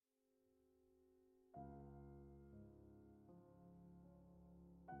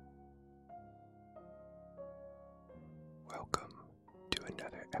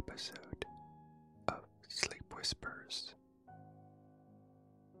episode of Sleep Whispers.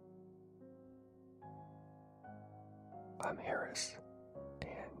 I'm Harris,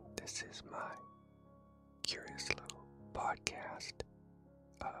 and this is my curious little podcast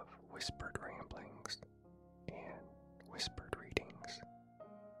of whispered ramblings and whispered readings,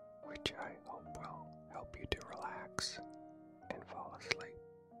 which I hope will help you to relax and fall asleep.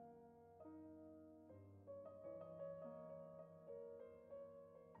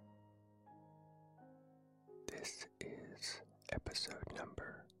 This is episode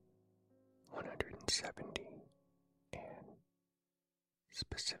number 170, and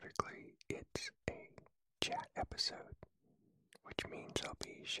specifically it's a chat episode, which means I'll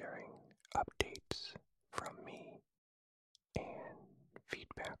be sharing updates from me and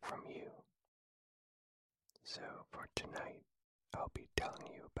feedback from you. So for tonight, I'll be telling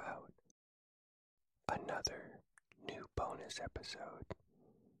you about another new bonus episode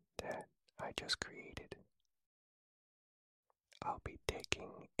that I just created. I'll be taking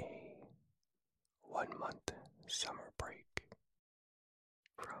a 1-month summer break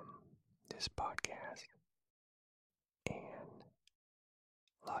from this podcast, and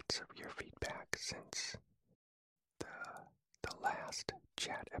lots of your feedback since the last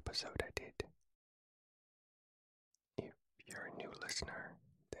chat episode I did. If you're a new listener,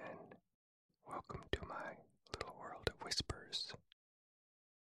 then welcome to my little world of whispers.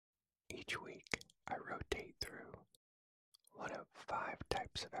 Each week I rotate through one of 5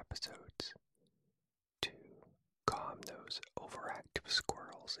 types of episodes to calm those overactive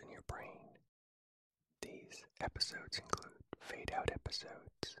squirrels in your brain. These episodes include fade-out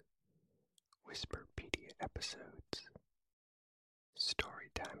episodes, Whisperpedia episodes,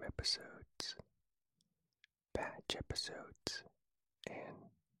 storytime episodes, batch episodes,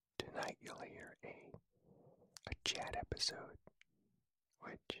 and tonight you'll hear a chat episode,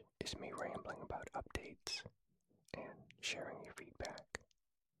 which is me rambling about updates and sharing your feedback.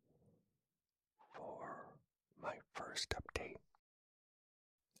 For my first update,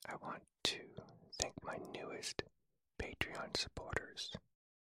 I want to thank my newest Patreon supporters,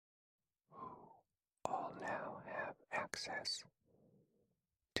 who all now have access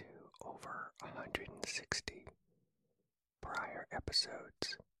to over 160 prior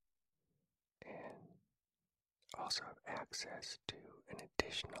episodes, and also have access to an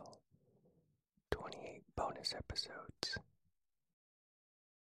additional 28 bonus episodes.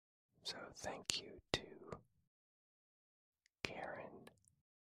 So thank you to Karen,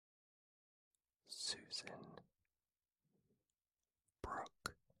 Susan,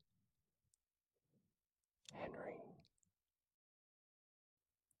 Brooke, Henry,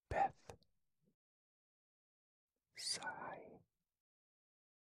 Beth, Cy,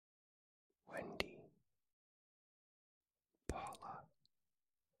 Wendy, Paula,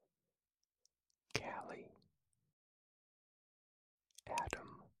 Callie,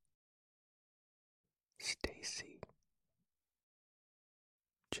 Adam, Stacy,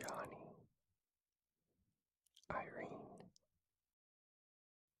 Johnny, Irene,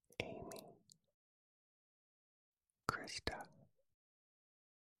 Amy, Krista,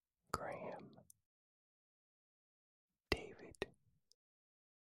 Graham, David,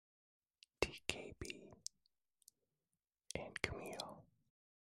 TKB, and Camille.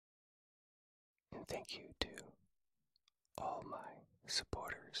 And thank you to all my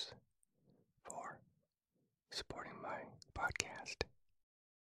supporters for supporting my podcast.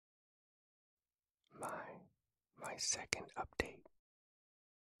 My second update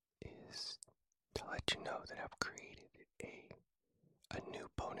is to let you know that I've created a new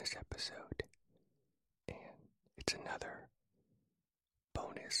bonus episode, and it's another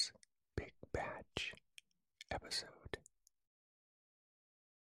bonus big batch episode.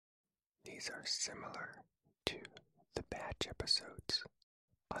 These are similar to the batch episodes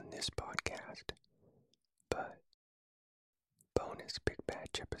on this podcast, but bonus big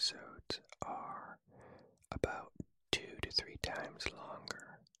batch episodes are about 2 to 3 times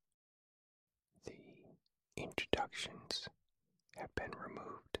longer. The introductions have been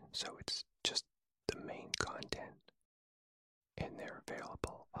removed, so it's just the main content, and they're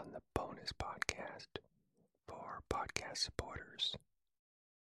available on the bonus podcast for podcast supporters.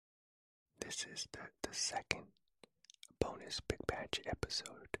 This is the second bonus big batch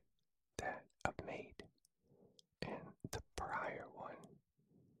episode that I've made, and the prior one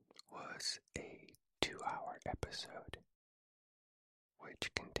was a 2-hour episode,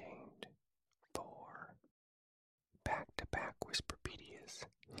 which contained 4 back-to-back Whisperpedias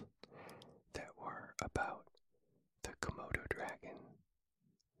that were about the Komodo dragon,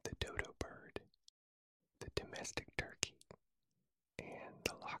 the dodo bird, the domestic turkey, and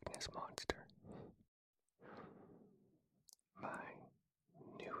the Loch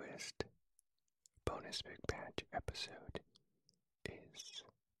latest bonus Big Batch episode is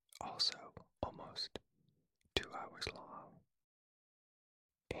also almost 2 hours long,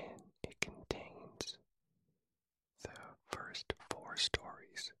 and it contains the first 4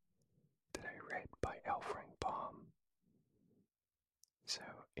 stories that I read by L. Frank Baum. So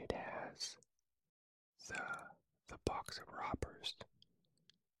it has the Box of Robbers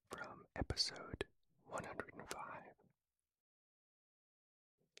from episode 105,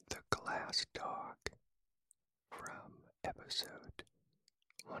 the Glass Dog from episode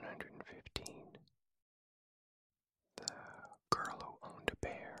 115, the Girl Who Owned a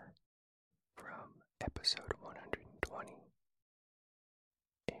Bear from episode 120,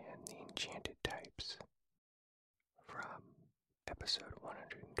 and the Enchanted Types from episode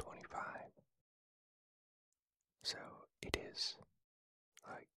 125. So it is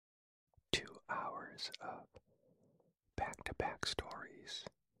like 2 hours of back-to-back stories.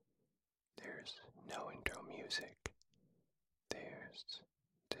 There's no intro music.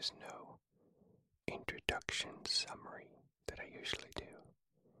 There's no introduction summary that I usually do.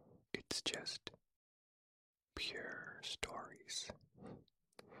 It's just pure stories.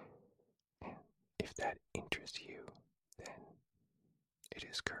 And if that interests you, then it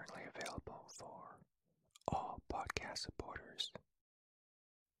is currently available for all podcast supporters.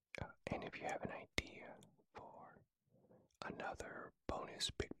 And if you have an idea for another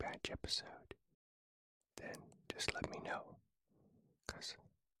bonus Big Batch episode, then just let me know, because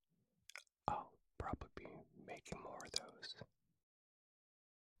I'll probably be making more of those.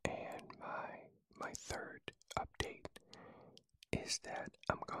 And my third update is that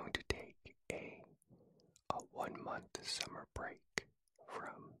I'm going to take a 1-month summer break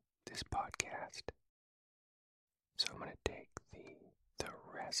from this podcast. So I'm going to take the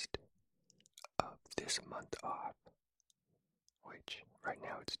rest of this month off, which right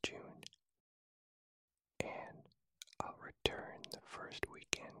now it's June, and I'll return the first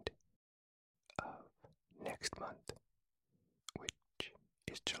weekend of next month, which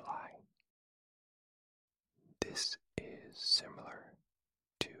is July. This is similar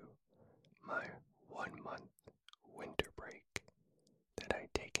to my 1-month winter break that I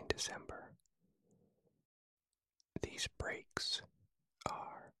take in December. These breaks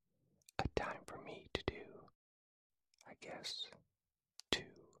are a time for me to do, I guess, 2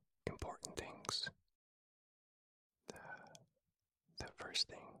 important things. The first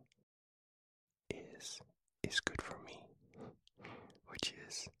thing is good for me, which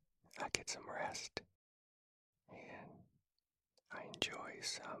is I get some rest, and I enjoy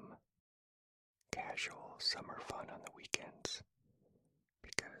some casual summer fun on the weekends,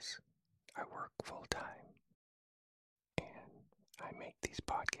 because I work full-time and I make these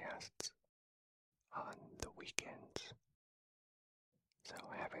podcasts on the weekends. So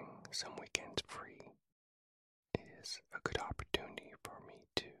having some weekends free is a good opportunity for me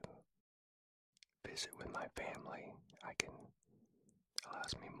to visit with my family.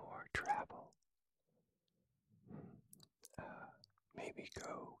 Allows me more travel. Maybe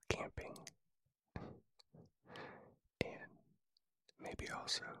go camping, and maybe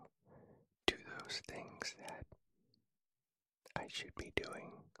also do those things that I should be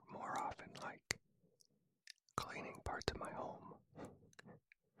doing more often, like cleaning parts of my home.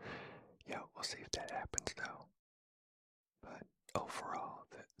 Yeah, we'll see if that happens though. But overall,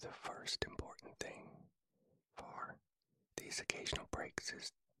 the first important thing for these occasional breaks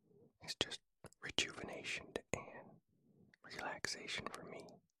is just rejuvenation and relaxation for me.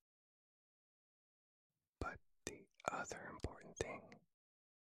 But the other important thing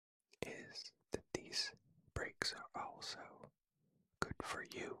is that these breaks are also good for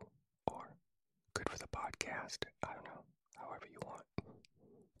you, or good for the podcast. I don't know, however you want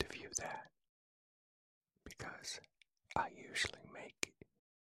to view that. Because I usually make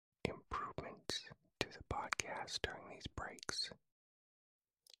improvements to the podcast during these breaks.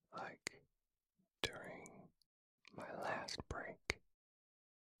 Like during my last break,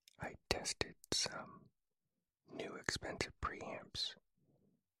 I tested some new expensive preamps,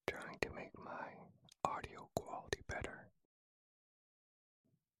 trying to make my audio quality better.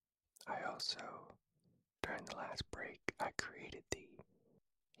 I also, during the last break, I created the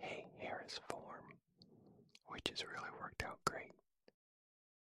Hey Harris form, which has really worked out great.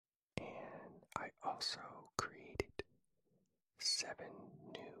 And I also created 7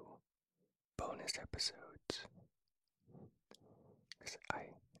 new bonus episodes, because I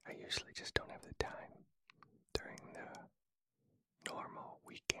usually just don't have the time during the normal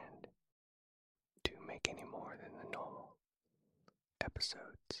weekend to make any more than the normal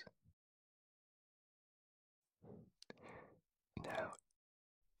episodes. Now,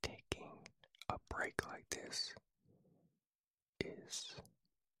 taking a break like this is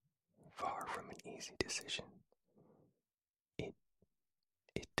far from an easy decision. It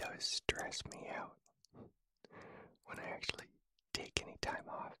it does stress me out when I actually take any time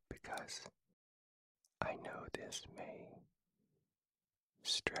off because I know this may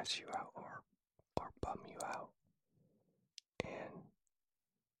stress you out or bum you out. And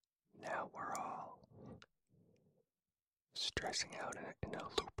now we're all stressing out in a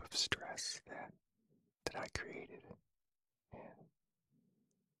loop of stress that I created. And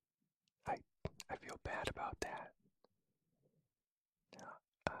I feel bad about that.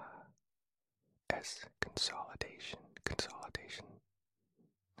 Now, as consolidation,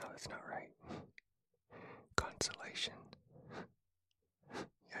 no, that's not right. Consolation.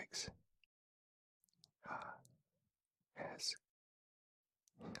 Yikes. As,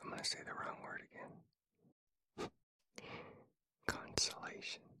 I'm going to say the wrong word again.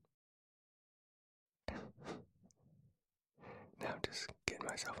 Consolation. Now I'm just getting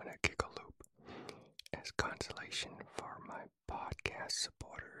myself in a giggle loop. As consolation for my podcast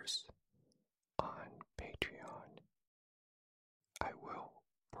supporters on Patreon, I will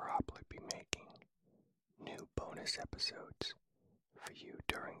probably be making new bonus episodes for you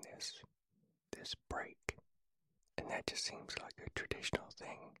during this break. And that just seems like a traditional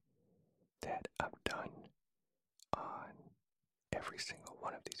thing that I've done on every single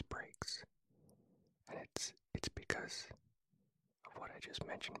one of these breaks. And it's because of what I just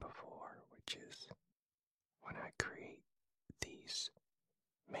mentioned before, which is when I create these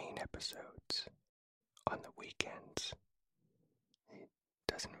main episodes on the weekends, it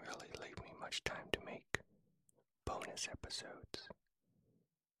doesn't really leave me much time to make bonus episodes.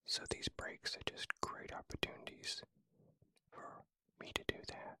 So these breaks are just great opportunities for me to do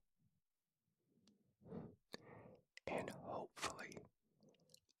that. And hopefully,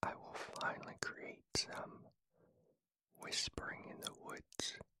 I will finally create some Whispering in the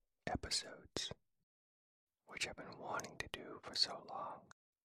Woods episodes, which I've been wanting to do for so long.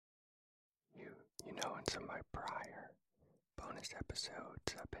 You know, in some of my prior bonus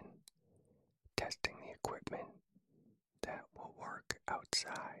episodes, I've been testing the equipment that will work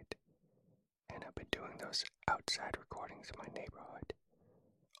outside, and I've been doing those outside recordings in my neighborhood,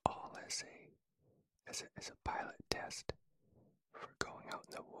 all as a pilot test for going out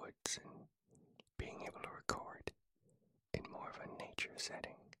in the woods and being able to record in more of a nature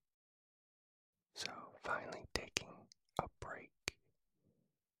setting. So finally taking a break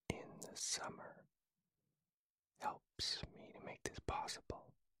in the summer helps me to make this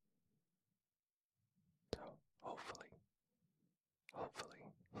possible. So hopefully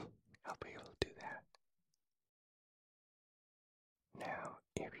I'll be able to do that. Now,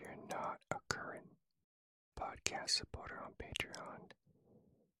 if you're not a current podcast supporter on Patreon,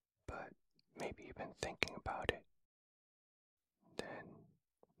 but maybe you've been thinking about it, then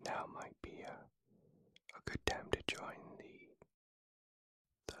now might be a good time to join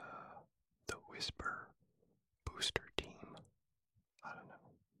the Whisper Booster Team. I don't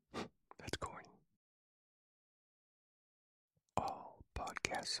know. That's corny. All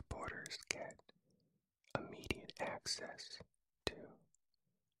podcast supporters get immediate access to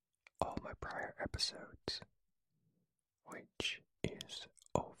all my prior episodes, which is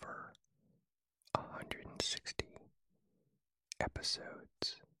over 160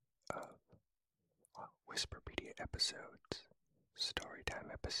 episodes of Whisperpedia episodes,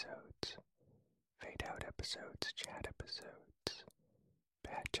 Storytime episodes, Fade Out episodes, Chat episodes,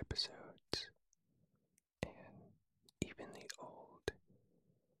 Batch episodes, and even the old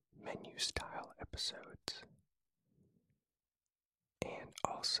menu style episodes, and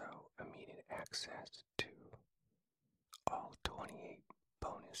also immediate access to all 28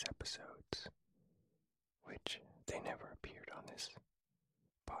 bonus episodes, which they never appeared on this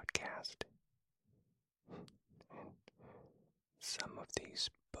podcast. And some of these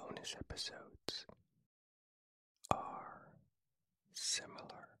bonus episodes are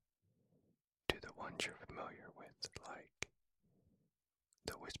similar to the ones you're familiar with, like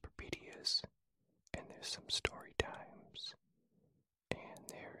the Whisperpedias, and there's some story times, and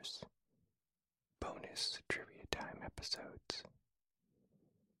there's bonus trivia time episodes.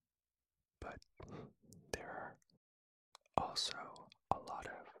 But there are also a lot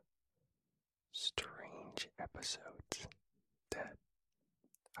of strange episodes that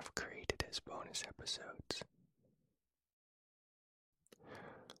I've created as bonus episodes.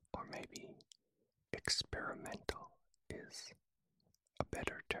 Or maybe experimental is a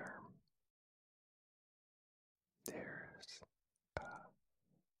better term.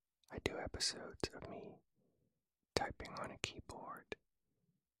 I do episodes of me typing on a keyboard,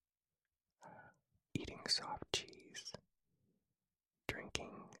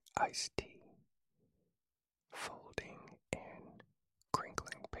 iced tea, folding and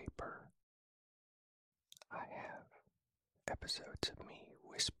crinkling paper. I have episodes of me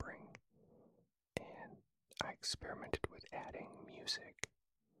whispering, and I experimented with adding music.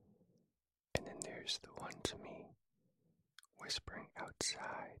 And then there's the one to me whispering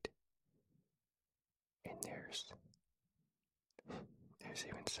outside. And there's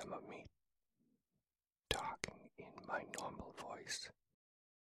even some of me talking in my normal voice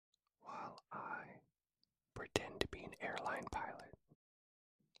while I pretend to be an airline pilot.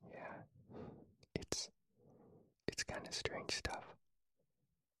 Yeah, it's kind of strange stuff.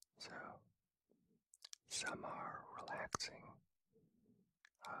 So, some are relaxing,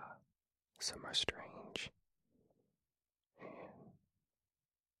 some are strange, and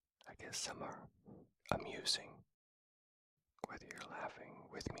I guess some are amusing. Whether you're laughing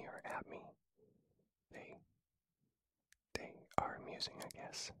with me or at me, they are amusing, I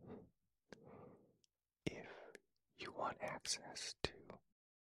guess. If you want access to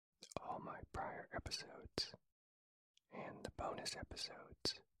all my prior episodes and the bonus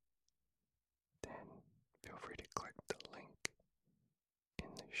episodes, then feel free to click the link in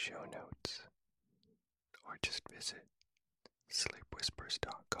the show notes or just visit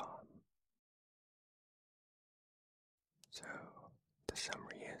sleepwhispers.com. So, the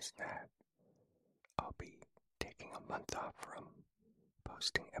summary is that I'll be taking a month off from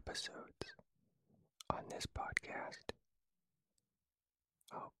posting episodes on this podcast.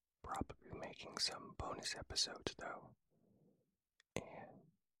 I'll probably be making some bonus episodes though,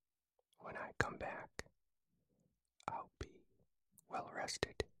 and when I come back, I'll be well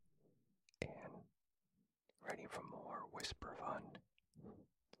rested and ready for more whisper fun.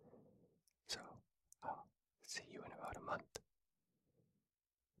 So, I'll see you in about a month.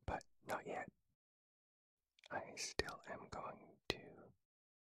 But not yet. I still am going to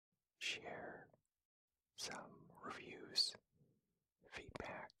share some reviews,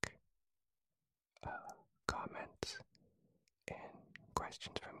 feedback, comments, and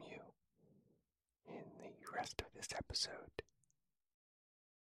questions from you in the rest of this episode.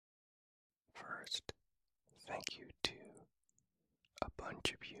 First, thank you to a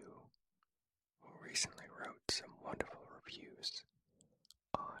bunch of you who recently wrote some wonderful reviews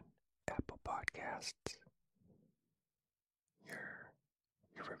on Apple Podcasts. Your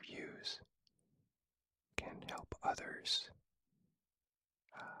reviews can help others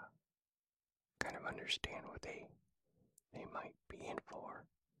kind of understand what they might be in for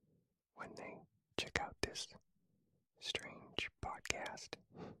when they check out this strange podcast.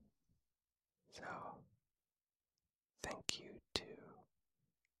 So, thank you to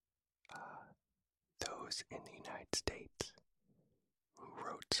those in the United States who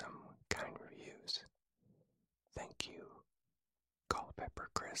wrote some kind reviews. Thank you, Culpepper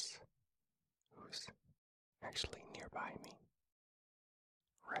Chris, who's actually nearby me,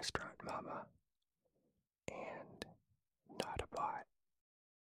 Restaurant Mama, and Not a Bot.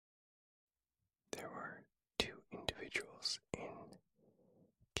 There were two individuals in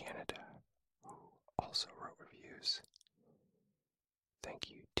Canada who also wrote reviews. Thank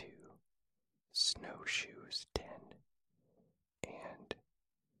you to Snowshoes10 and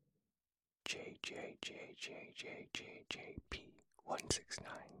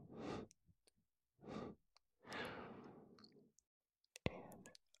JJJJJJJP169. And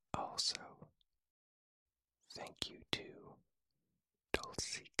also, thank you to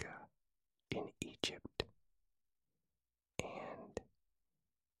Dulcica in Egypt and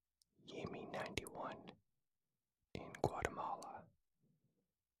Yemi91 in Guatemala,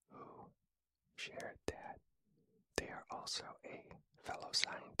 who shared that they are also a fellow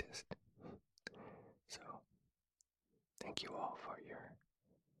scientist. So, thank you all for your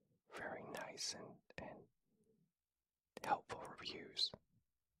very nice and helpful reviews.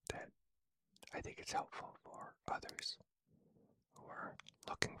 That I think it's helpful for others who are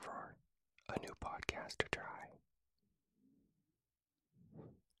looking for a new podcast to try.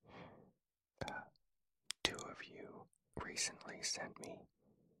 Two of you recently sent me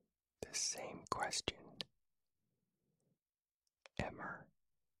the same question. Emmer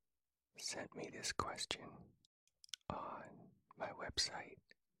sent me this question on my website,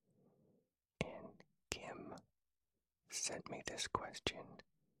 and Kim sent me this question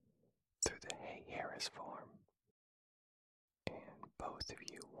through the Hey Harris form. And both of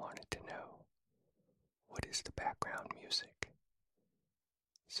you wanted to know, what is the background music?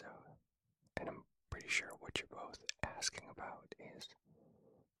 So, and I'm pretty sure what you're both asking about is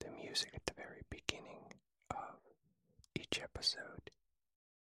the music at the very beginning of each episode.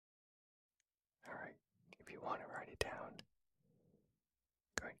 Alright, if you want to write it down,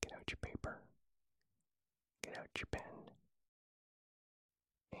 go ahead and get out out your paper, get out your pen,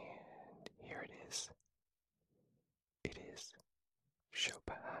 and here it is. It is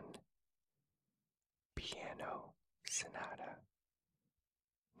Chopin Piano Sonata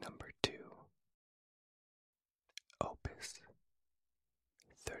number 2, Opus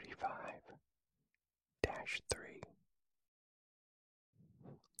 35-3.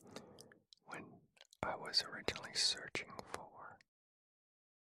 When I was originally searching for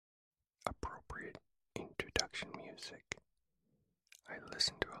appropriate introduction music, I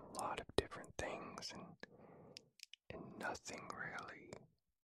listened to a lot of different things, and nothing really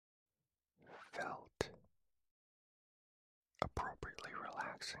felt appropriately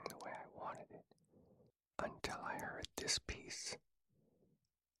relaxing the way I wanted it until I heard this piece,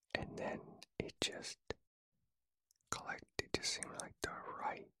 and then it just clicked. It just seemed like the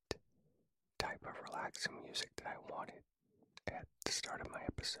right type of relaxing music that I wanted at the start of my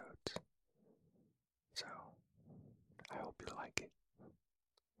episodes. So, I hope you like it.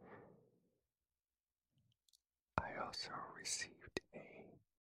 I also received a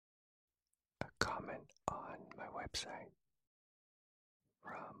comment on my website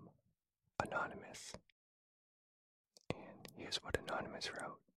from Anonymous. And here's what Anonymous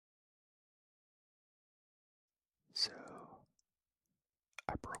wrote. So,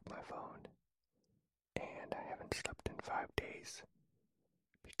 I broke my phone, and I haven't slept in 5 days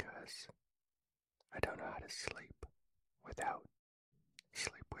because I don't know how to sleep without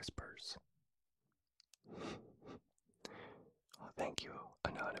sleep whispers. Well, thank you,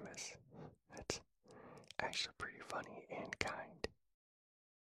 Anonymous. That's actually pretty funny and kind.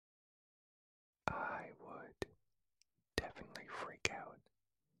 I would definitely freak out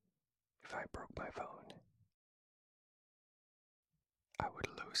if I broke my phone. I would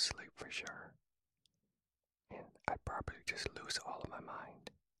lose sleep for sure, and I'd probably just lose all of my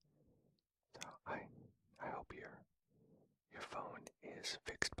mind. So I hope your phone is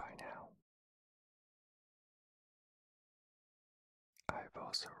fixed by now. I've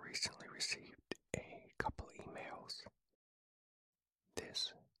also recently received a couple emails.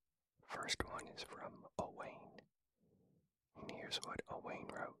 This first one is from Owain, and here's what Owain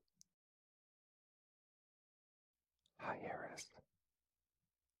wrote. Hi, Harris.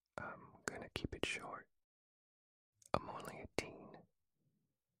 I'm gonna keep it short. I'm only a teen,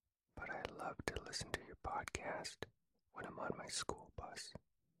 but I love to listen to your podcast when I'm on my school bus,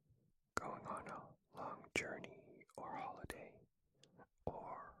 going on a long journey or holiday,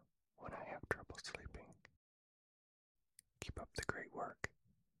 or when I have trouble sleeping. Keep up the great work.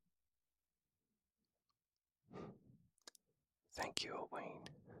 Thank you, Owain.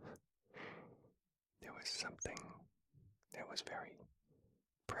 There was something that was very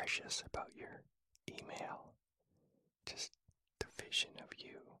precious about your email. Just the vision of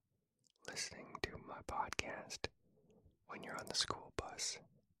you listening to my podcast when you're on the school bus.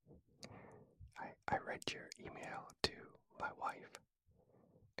 I read your email to my wife,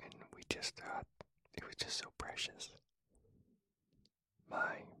 and we just thought it was just so precious.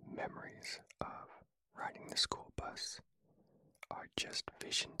 My memories of riding the school bus are just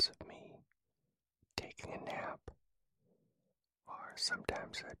visions of me taking a nap, or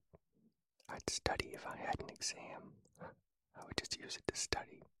sometimes I'd study if I had an exam. I would just use it to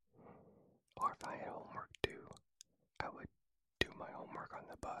study. Or if I had homework due, I would do my homework on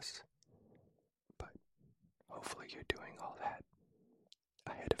the bus. But hopefully you're doing all that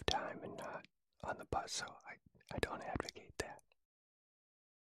ahead of time and not on the bus, so I don't advocate that.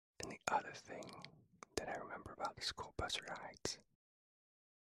 And the other thing that I remember about the school bus rides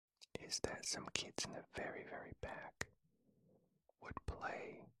is that some kids in the very, very back would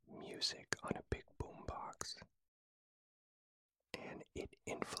play music on a big boombox, and it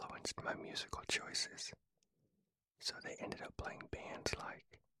influenced my musical choices. So they ended up playing bands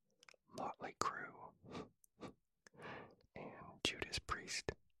like Motley Crue and Judas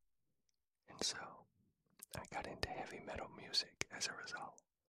Priest, and so I got into heavy metal music as a result.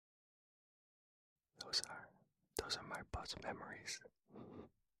 Those are my bus memories.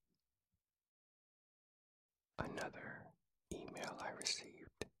 Another email I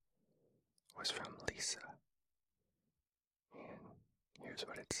received was from Lisa, and here's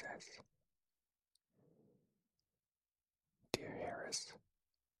what it says. Dear Harris,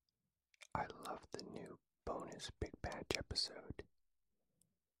 I love the new bonus Big Batch episode.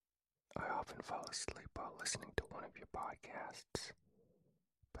 I often fall asleep while listening to one of your podcasts,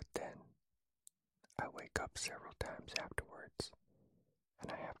 but then I wake up several times afterwards,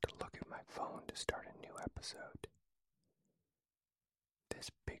 and I have to look at my phone to start a new episode. This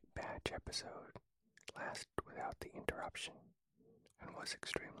Big Batch episode lasts without the interruption. and was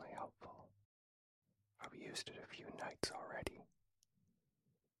extremely helpful. I've used it a few nights already.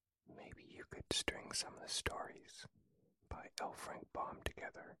 Maybe you could string some of the stories by L. Frank Baum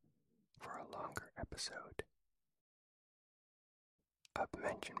together for a longer episode. I've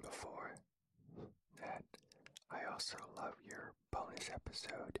mentioned before that I also love your bonus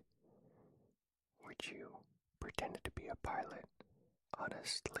episode, which you pretended to be a pilot on a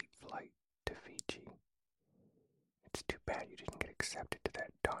sleep flight to Fiji. It's too bad you didn't get accepted to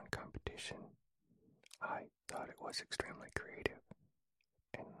that dawn competition. I thought it was extremely creative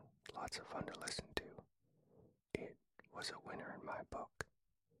and lots of fun to listen to. It was a winner in my book.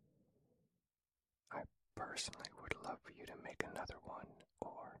 I personally would love for you to make another one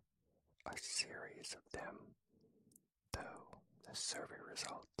or a series of them, though the survey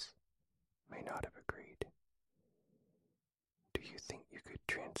results may not have agreed. Do you think you could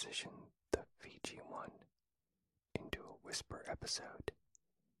transition the Fiji one into a whisper episode?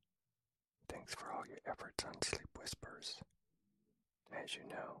 Thanks for all your efforts on Sleep Whispers. As you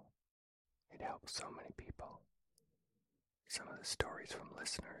know, it helps so many people. Some of the stories from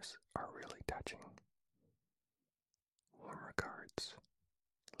listeners are really touching. Warm regards,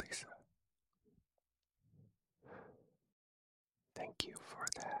 Lisa. Thank you for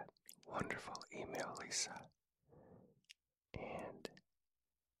that wonderful email, Lisa. And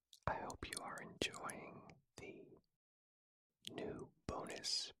I hope you are enjoying the new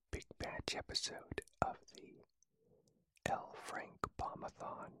bonus Big Batch episode of the L. Frank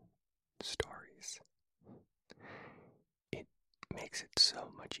Baumathon stories. It makes it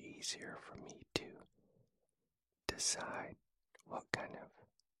so much easier for me to decide what kind of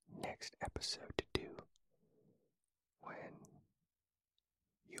next episode to do when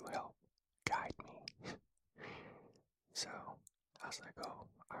you help guide me. So I was like, oh,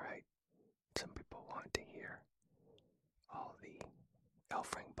 alright, some people want to hear all the L.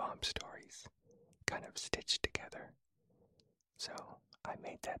 Frank Baum stories kind of stitched together. So I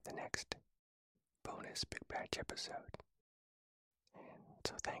made that the next bonus Big Batch episode. And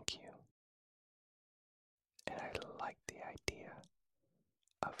so thank you. And I like the idea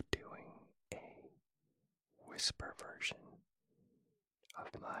of doing a whisper version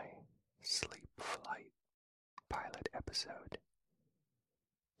of my sleep flight pilot episode.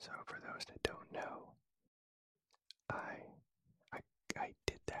 So for those that don't know, I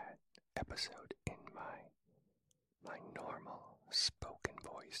did that episode in my normal spoken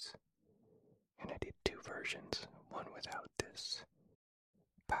voice, and I did two versions, one without this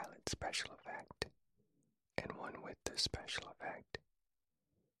pilot special effect and one with the special effect,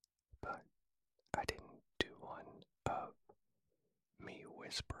 but I didn't do one of me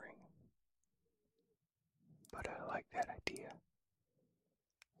whispering, but I like that idea,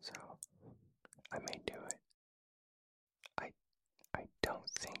 so I may do it. I don't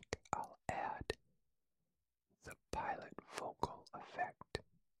think I'll add the pilot vocal effect.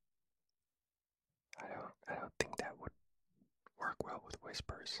 I don't think that would work well with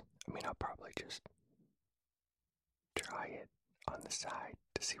whispers. I mean, I'll probably just try it on the side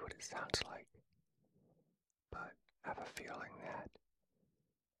to see what it sounds like. But I have a feeling that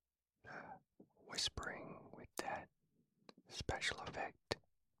whispering with that special effect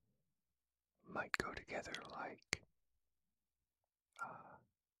might go together like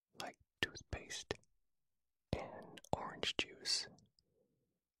toothpaste and orange juice.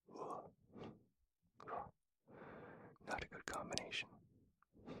 Not a good combination.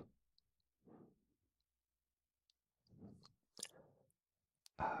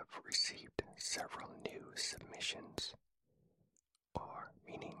 I've received several new submissions, or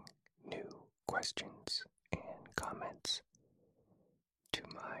meaning new questions and comments, to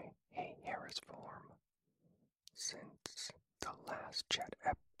my Hey Harris form since the last chat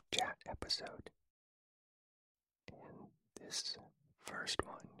episode. And this first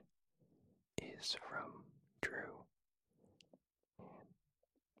one is from Drew, and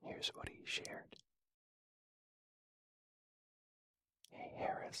here's what he shared. Hey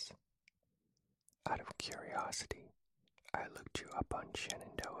Harris, out of curiosity, I looked you up on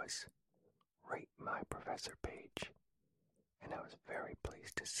Shenandoah's Rate My Professor page, and I was very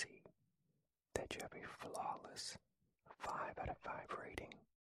pleased to see that you have a flawless 5 out of 5 rating,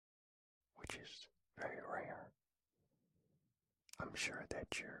 which is very rare. I'm sure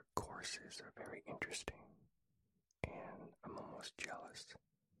that your courses are very interesting, and I'm almost jealous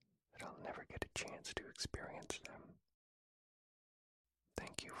that I'll never get a chance to experience them.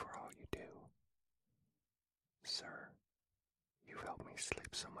 Thank you for all you do. Sir, you've helped me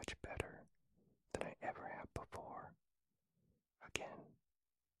sleep so much better than I ever have before. Again,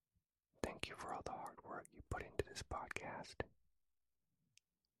 thank you for all the hard work you put into this podcast.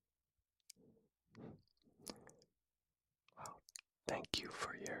 Well, thank you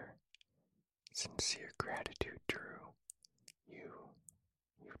for your sincere gratitude, Drew. You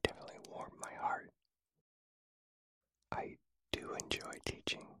definitely warmed my heart. I do enjoy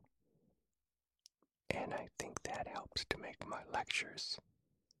teaching, and I think that helps to make my lectures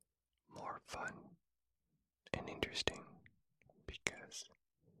more fun and interesting, because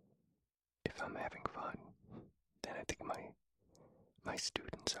if I'm having fun, then I think my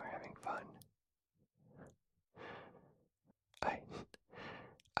students are having fun. I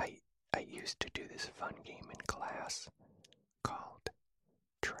I I used to do this fun game in class called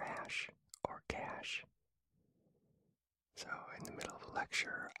Trash or Cash. So in the middle of a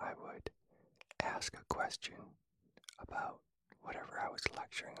lecture, I would ask a question about whatever I was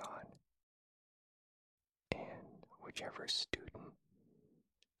lecturing on, and whichever student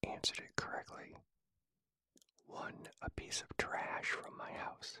answered it correctly won a piece of trash from my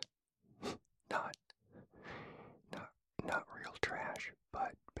house. Not not not real trash,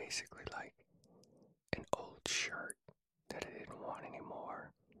 but basically like an old shirt that I didn't want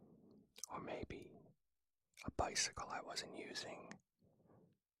anymore, or maybe a bicycle I wasn't using,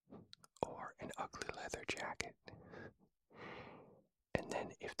 or an ugly leather jacket. And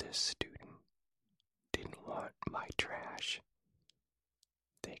then if this student didn't want my trash,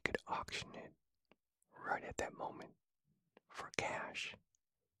 they could auction it right at that moment for cash.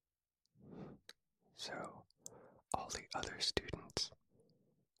 So all the other students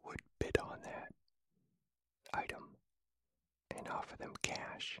would bid on that item and offer them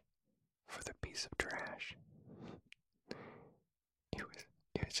cash for the piece of trash.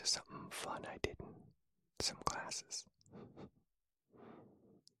 It was just something fun I did in some classes.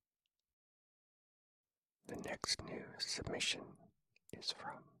 The next new submission is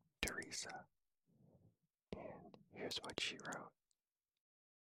from Teresa, and here's what she wrote.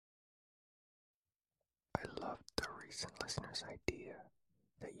 I loved the recent listener's idea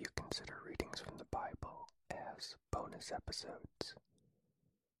that you consider readings from the Bible as bonus episodes.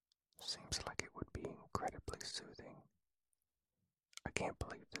 Seems like it would be incredibly soothing. I can't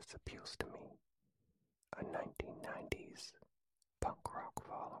believe this appeals to me, a 1990s punk rock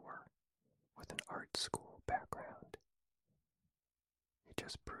follower with an art school background. It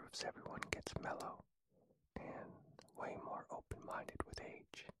just proves everyone gets mellow and way more open-minded with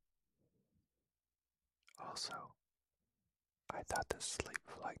age. Also, I thought the sleep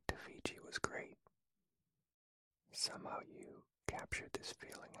flight to Fiji was great. Somehow you captured this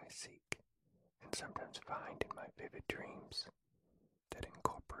feeling I seek and sometimes find in my vivid dreams that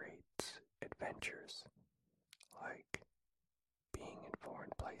incorporates adventures like being in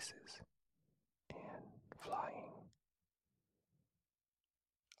foreign places and flying.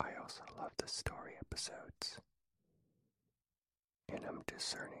 I also love the story episodes, and I'm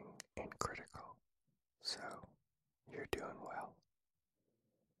discerning and critical, so you're doing well.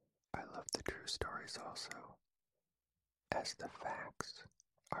 I love the true stories also, as the facts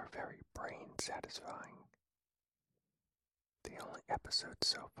are very brain satisfying. The only episode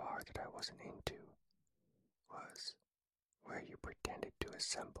so far that I wasn't into was where you pretended to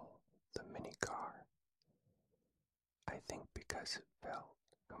assemble the mini car. I think because it felt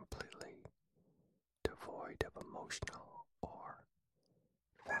completely devoid of emotional or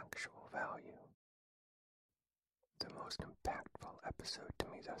factual value. The most impactful episode to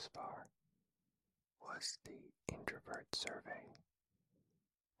me thus far was the introvert survey,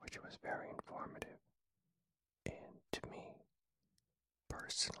 which was very informative and, to me,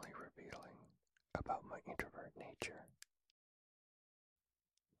 personally revealing about my introvert nature.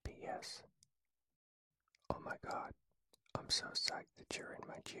 P.S. Oh my God, I'm so psyched that you're in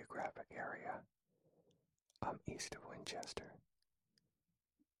my geographic area. I'm east of Winchester.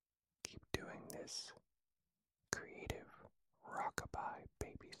 Keep doing this creative rockabye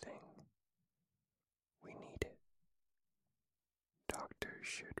baby thing. We need it. Doctors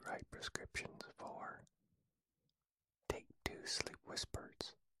should write prescriptions for Take 2 Sleep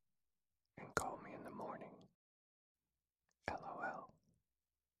Whispers and call me in the morning. LOL.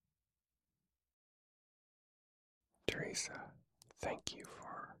 Teresa, thank you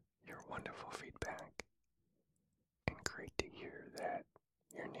for your wonderful feedback, and great to hear that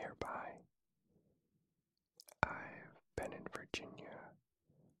you're nearby. I've been in Virginia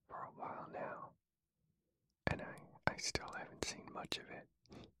for a while now, and I still haven't seen much of it.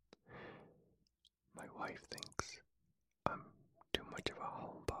 My wife thinks I'm too much of a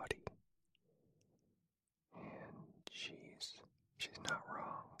homebody, and she's not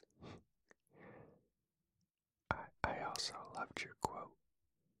wrong. I also loved your quote.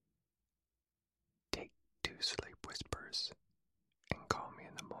 Take 2 sleep whispers and call me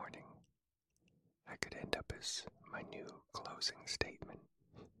in the morning. could end up as my new closing statement.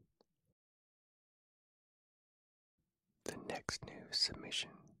 The next new submission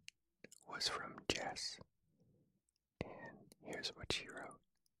was from Jess, and here's what she wrote.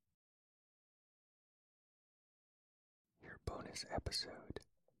 Your bonus episode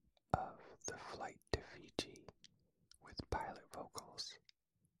of The Flight to Fiji with pilot vocals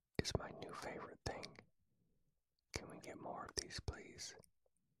is my new favorite thing. Can we get more of these, please?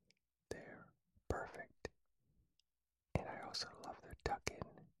 They're perfect. And I also love the tuck-in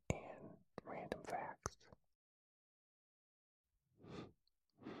and random facts.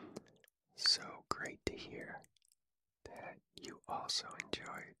 So great to hear that you also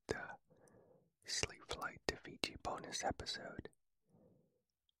enjoyed the Sleep Flight to Fiji bonus episode.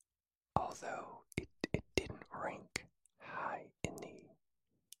 Although it didn't rank high in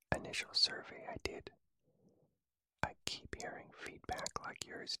the initial survey I did, I keep hearing feedback like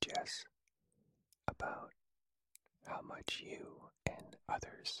yours, Jess, about how much you and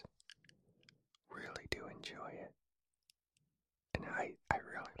others really do enjoy it. And I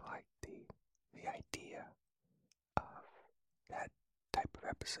really like the idea of that type of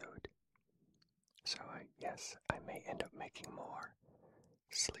episode. So yes, I may end up making more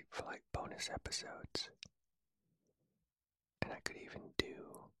Sleep Flight bonus episodes. And I could even do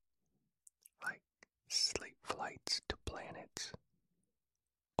like sleep flights to planets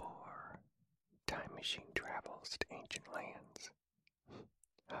or time machine travels to ancient lands.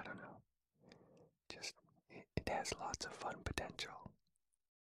 I don't know. Just, it has lots of fun potential.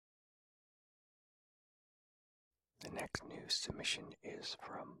 The next news submission is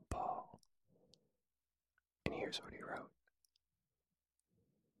from Paul. And here's what he wrote.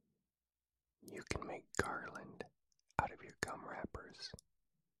 You can make garland out of your gum wrappers,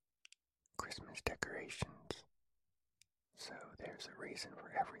 Christmas decorations, so there's a reason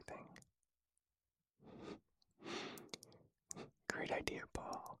for everything. Great idea,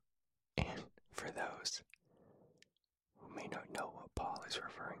 Paul. And for those who may not know what Paul is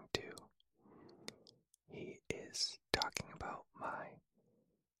referring to, he is talking about my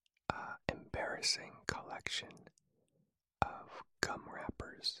embarrassing collection of gum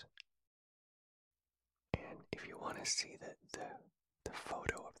wrappers. And if you want to see the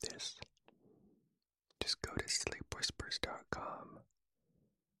photo of this, just go to sleepwhispers.com,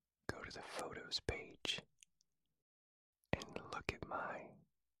 go to the photos page, and look at my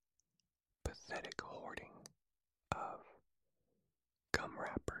pathetic hoarding of gum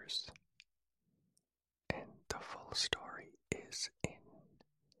wrappers. And the full story is in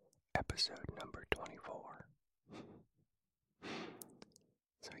episode number 24.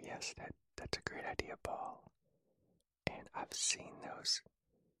 So yes, that's a great idea, Paul. And I've seen those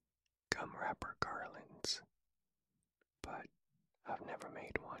gum wrapper garlands, but I've never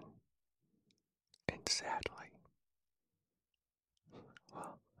made one. And sadly,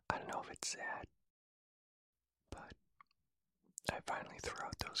 well, I don't know if it's sad, but I finally threw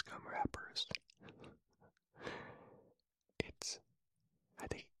out those gum wrappers. It's, I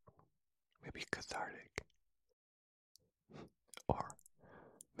think, maybe cathartic, or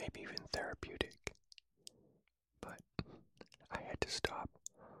maybe even therapeutic, but I had to stop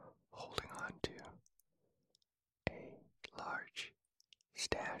holding on to a large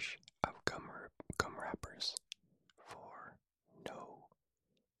stash of gum wrappers for no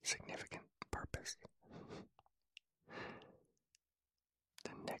significant purpose.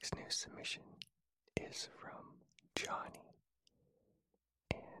 The next news submission is from Johnny,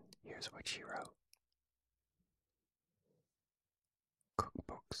 and here's what she wrote.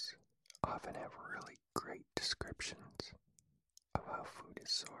 Cookbooks often have really great descriptions of how food is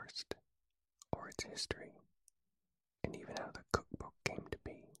sourced, or its history, and even how the cookbook came to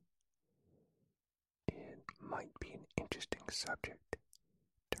be. It might be an interesting subject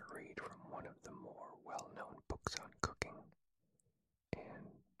to read from one of the more well-known books on cooking, and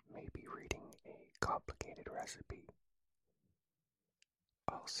maybe reading a complicated recipe.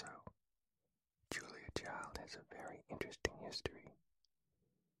 Also, Julia Child has a very interesting history.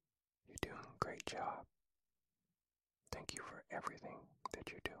 You're doing a great job. Thank you for everything that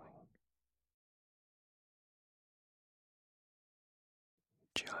you're doing.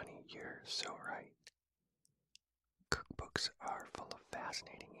 Johnny, you're so right. Cookbooks are full of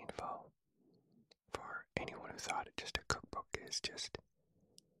fascinating info. For anyone who thought just a cookbook is just,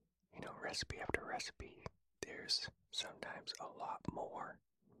 recipe after recipe, there's sometimes a lot more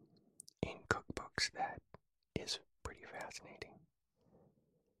in cookbooks that is pretty fascinating.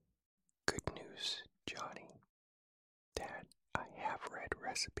 Good news, Johnny, that I have read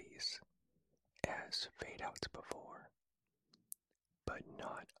recipes as fade outs before, but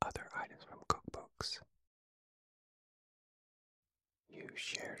not other items from cookbooks. cookbooks. You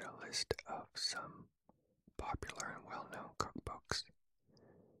shared a list of some popular and well-known cookbooks.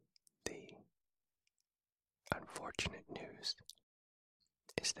 The unfortunate news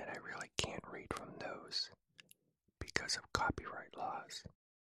is that I really can't read from those because of copyright laws.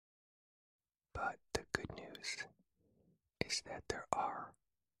 But the good news is that there are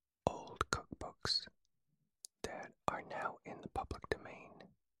old cookbooks that are now in the public domain,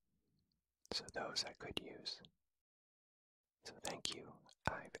 so those I could use. So thank you.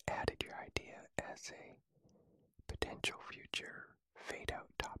 I've added your idea as a potential future fade-out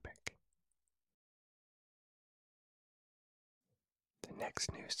topic. The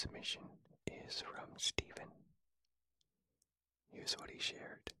next news submission is from Stephen. Here's what he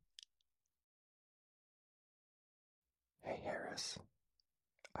shared. Hey Harris,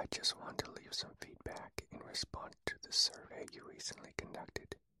 I just wanted to leave some feedback in response to the survey you recently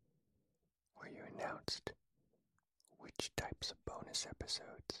conducted, where you announced which types of bonus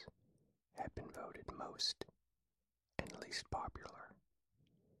episodes have been voted most and least popular.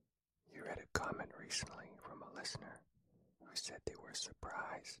 You read a comment recently from a listener who said they were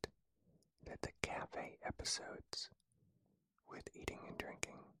surprised that the cafe episodes with eating and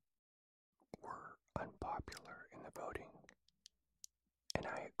drinking were unpopular in the voting, and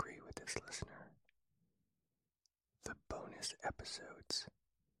I agree with this listener. The bonus episodes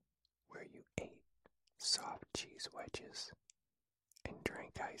where you ate soft cheese wedges and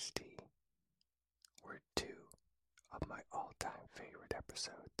drank iced tea were two of my all-time favorite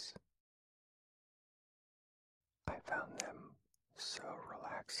episodes. I found them so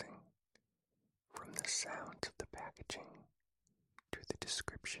relaxing, from the sounds of the packaging to the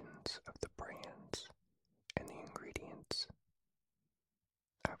descriptions of the brands and the ingredients.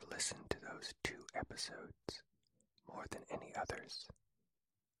 I've listened to those two episodes more than any others,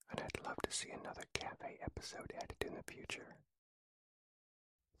 and I'd love to see another cafe episode added in the future.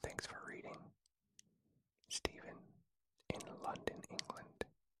 Thanks for reading. Stephen, in London, England.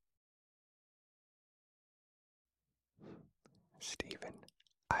 Stephen,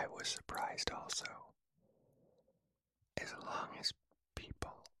 I was surprised also. As long as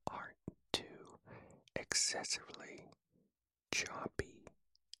people aren't too excessively chompy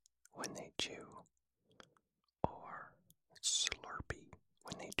when they chew or slurpy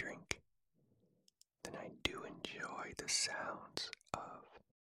when they drink, then I do enjoy the sounds of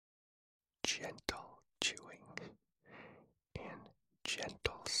gentle chewing and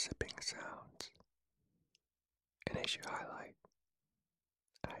gentle sipping sounds. And as you highlight,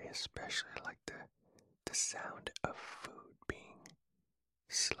 I especially like the sound of food being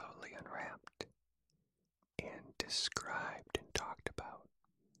slowly unwrapped and described and talked about.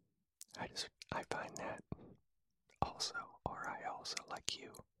 I find that also, or I also, like you,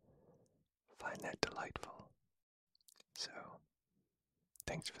 find that delightful. So,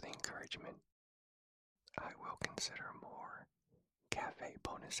 thanks for the encouragement. I will consider more cafe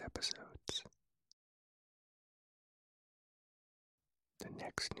bonus episodes. The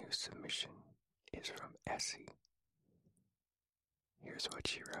next news submission is from Essie. Here's what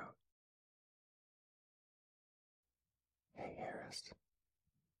she wrote. Hey Harris,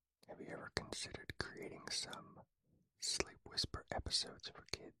 have you ever considered creating some sleep whisper episodes for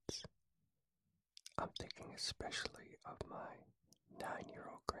kids? I'm thinking especially of my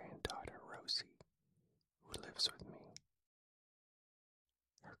 9-year-old granddaughter Rosie, who lives with me.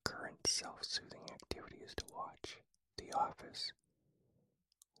 Her current self-soothing activity is to watch The Office,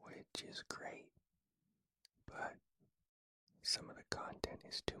 which is great, but some of the content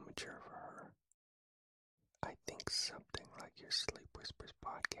is too mature for her. I think something like your Sleep Whispers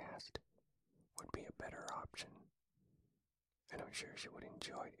podcast would be a better option, and I'm sure she would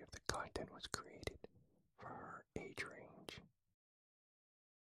enjoy it if the content was created for her age range.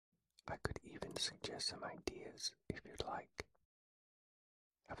 I could even suggest some ideas if you'd like.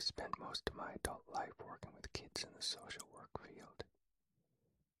 I've spent most of my adult life working with kids in the social work field.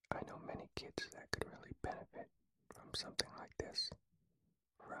 I know many kids that could really benefit from something like this,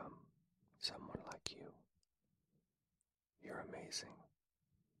 from someone like you. You're amazing,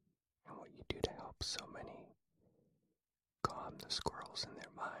 and what you do to help so many calm the squirrels in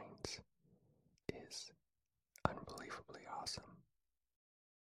their minds is unbelievably awesome.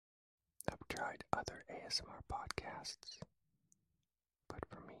 I've tried other ASMR podcasts, but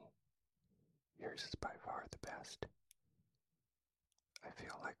for me, yours is by far the best. I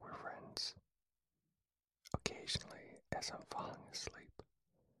feel like we're friends. Occasionally, as I'm falling asleep,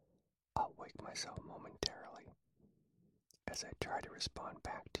 I'll wake myself momentarily as I try to respond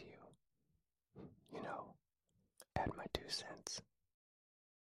back to you. You know, add my 2 cents.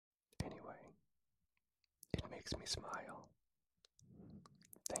 Anyway, makes me smile.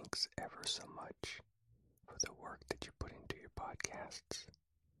 Thanks ever so much for the work that you put into your podcasts.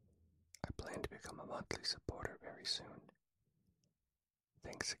 I plan to become a monthly supporter very soon.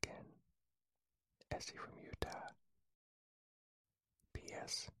 Thanks again. Essie from Utah.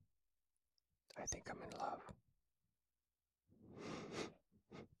 P.S. I think I'm in love.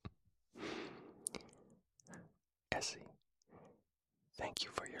 Essie, thank you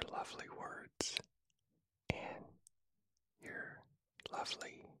for your lovely words and your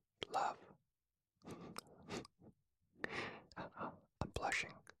lovely love. I'm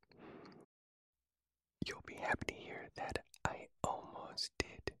blushing. You'll be happy to hear that I almost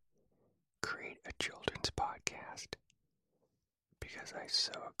did create a children's podcast because I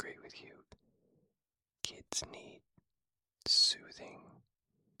so agree with you. Kids need soothing,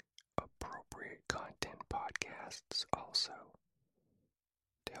 appropriate content podcasts also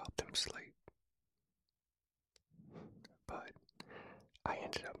to help them sleep. But I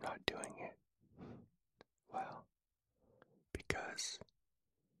ended up not doing it. Well, because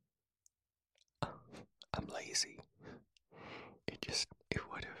I'm lazy. It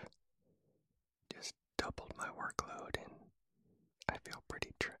would have just doubled my workload, and I feel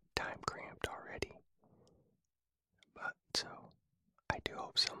pretty time cramped already. But so, I do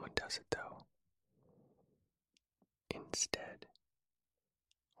hope someone does it though. Instead,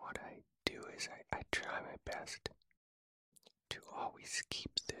 what I do is I try my best to always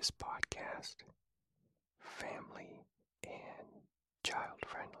keep this podcast family and child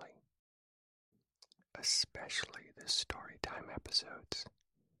friendly, especially the story time episodes.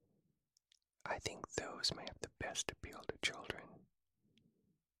 I think those may have the best appeal to children,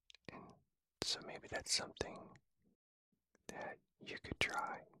 and so maybe that's something that you could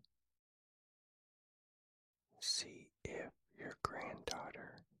try. See if your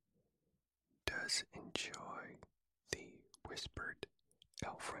granddaughter does enjoy the whispered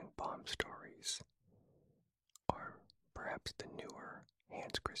L. Frank Baum stories, or perhaps the newer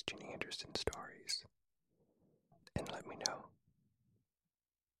Hans Christian Andersen stories, and let me know.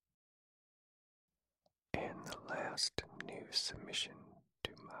 And the last new submission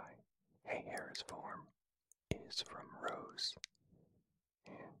to my Hey Harris form is from Rose,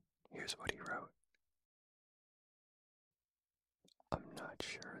 and here's what he wrote. I'm not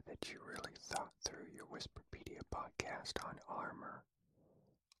sure that you really thought through your Whisperpedia podcast on armor,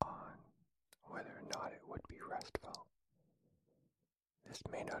 on whether or not it would be restful. This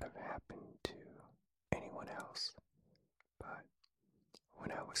may not have happened to anyone else, but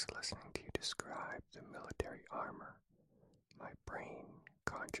when I was listening to you describe the military armor, my brain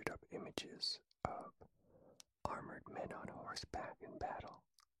conjured up images of armored men on horseback in battle.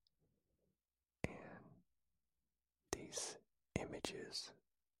 And these images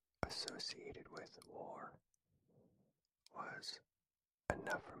associated with war was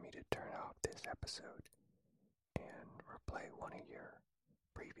enough for me to turn off this episode and replay one of your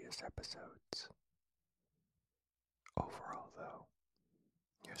previous episodes. Overall, though,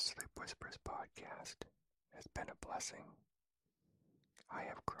 your Sleep Whispers podcast has been a blessing. I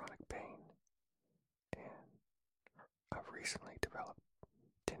have chronic pain, and I've recently developed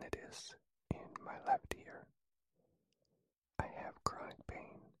tinnitus in my left ear. I have chronic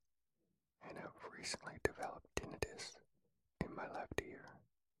pain, and I've recently developed tinnitus in my left ear.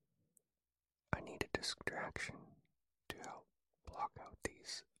 I need a distraction to help block out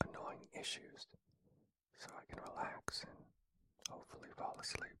these annoying issues so I can relax and hopefully fall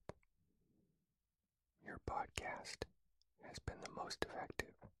asleep. Your podcast has been the most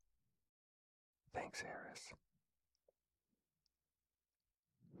effective. Thanks, Harris.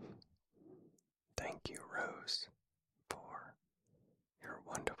 Thank you, Rose, for your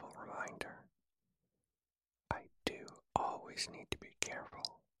wonderful reminder. I do always need to be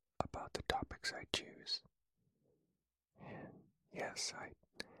careful about the topics I choose. And yes,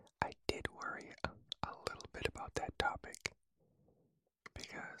 I did worry a little bit about that topic,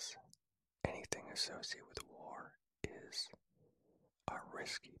 because anything associated with war is a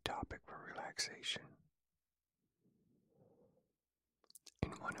risky topic for relaxation. In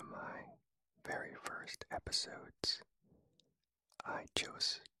one of my very first episodes, I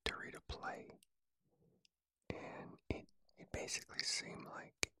chose to read a play, and it basically seemed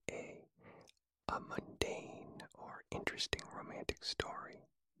like a mundane or interesting romantic story.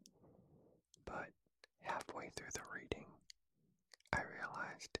 But halfway through the reading, I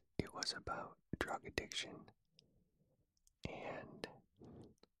realized it was about drug addiction. And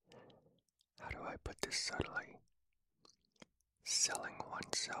how do I put this subtly? Selling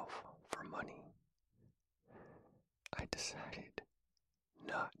oneself for money. I decided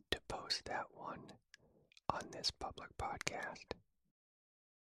not to post that one on this public podcast.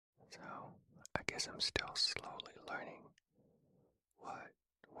 So I guess I'm still slowly learning what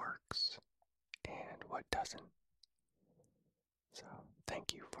works and what doesn't. So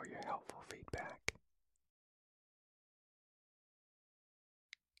thank you for your helpful feedback.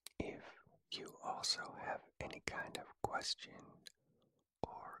 If you also have any kind of question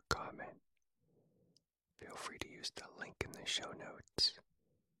or comment, feel free to use the link in the show notes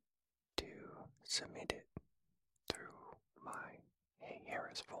to submit it through my Hey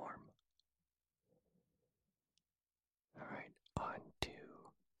Harris form. Alright, on to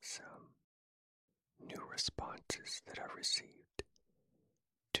some new responses that I've received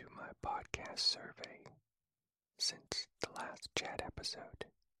to my podcast survey since the last chat episode.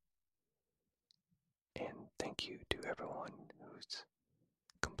 And thank you to everyone who's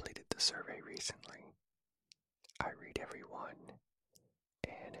completed the survey recently. I read every one,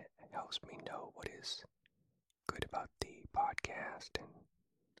 and it helps me know what is good about the podcast and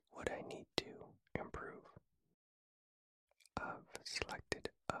what I need to improve. I've selected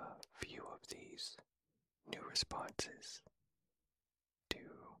a few of these new responses to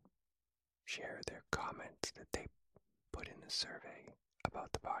share their comments that they put in the survey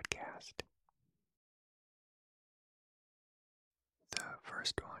about the podcast. The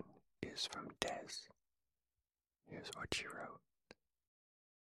first one is from Des. Here's what she wrote.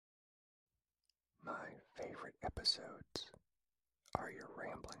 My favorite episodes are your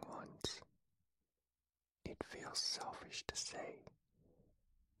rambling ones. It feels selfish to say,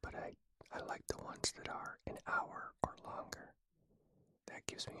 but I like the ones that are an hour or longer. That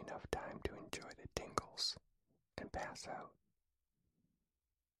gives me enough time to enjoy the tingles and pass out.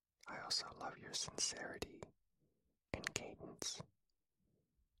 I also love your sincerity and cadence.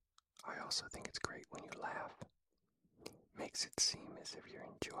 I also think it's great when you laugh. Makes it seem as if you're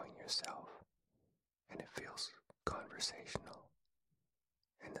enjoying yourself, and it feels conversational,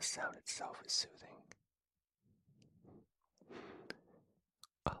 and the sound itself is soothing.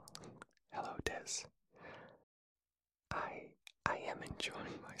 Oh, hello, Des. I am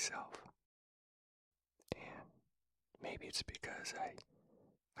enjoying myself, and maybe it's because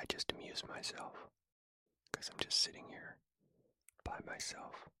I just amuse myself, because I'm just sitting here by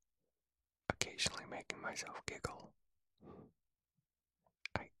myself, occasionally making myself giggle.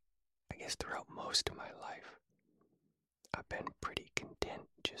 I guess throughout most of my life, I've been pretty content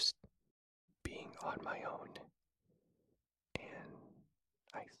just being on my own,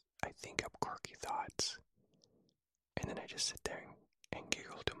 and I think up quirky thoughts, and then I just sit there and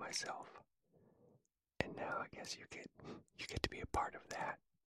giggle to myself. And now I guess you get to be a part of that.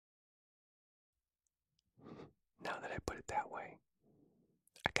 Now that I put it that way,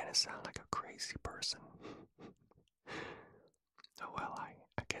 I kind of sound like a crazy person. Oh well,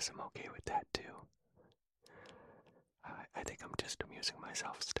 I guess I'm okay with that too. I think I'm just amusing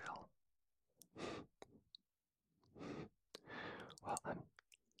myself still. Well,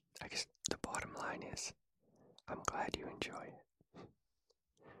 I guess the bottom line is, I'm glad you enjoy it.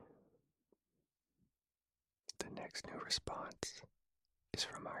 The next new response is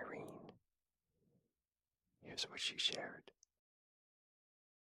from Irene. Here's what she shared.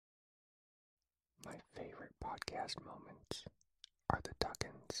 My favorite podcast moments are the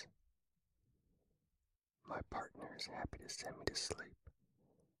tuck-ins. My partner is happy to send me to sleep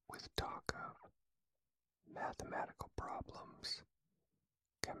with talk of mathematical problems,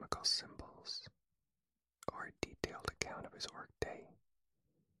 chemical symbols, or a detailed account of his workday.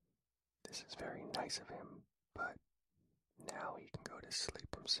 This is very nice of him, but now he can go to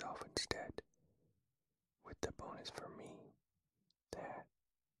sleep himself instead, with the bonus for me that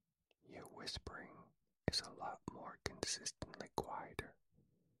your whispering is a lot more consistently quieter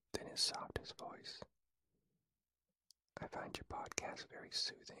than his softest voice. I find your podcast very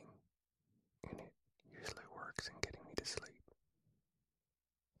soothing, and it usually works in getting me to sleep.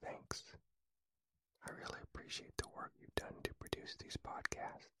 Thanks. I really appreciate the work you've done to produce these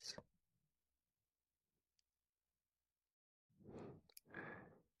podcasts.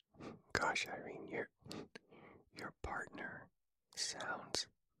 Gosh, Irene, your partner sounds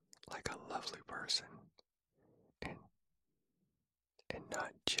like a lovely person, and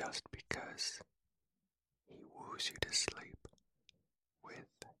not just because he woos you to sleep with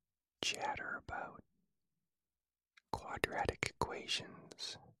chatter about quadratic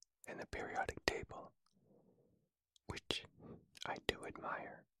equations and the periodic table, which I do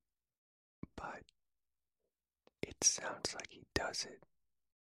admire, but it sounds like he does it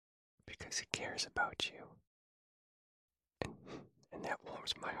because he cares about you, and that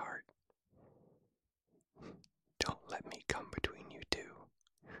warms my heart. Don't let me come between you two.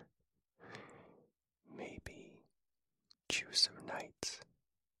 Maybe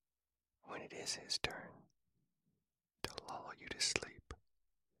is his turn to lull you to sleep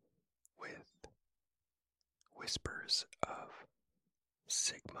with whispers of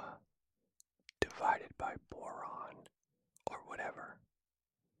sigma divided by boron or whatever.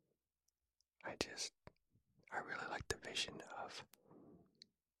 I really like the vision of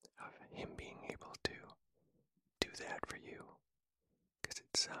him being able to do that for you, because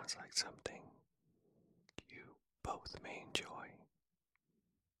it sounds like something you both may enjoy.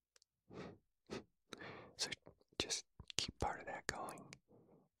 So just keep part of that going.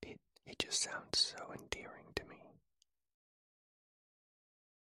 It just sounds so endearing to me.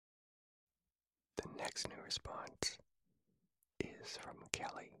 The next new response is from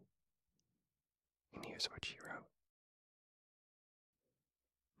Kelly, and here's what she wrote.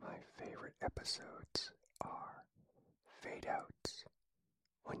 My favorite episodes are fade outs,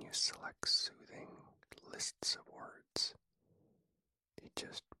 when you select soothing lists of words. It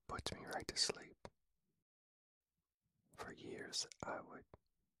just puts me right to sleep. For years, I would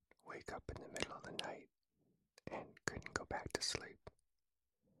wake up in the middle of the night and couldn't go back to sleep.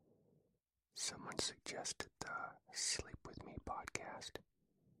 Someone suggested the Sleep With Me podcast,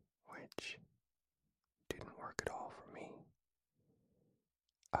 which didn't work at all for me.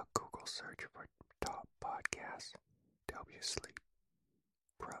 A Google search for top podcasts to help you sleep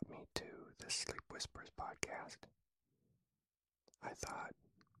brought me to the Sleep Whispers podcast. I thought,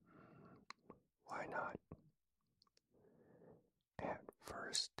 why not? At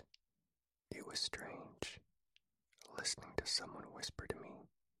first, it was strange listening to someone whisper to me,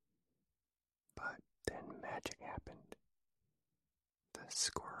 but then magic happened. The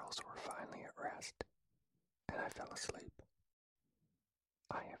squirrels were finally at rest, and I fell asleep.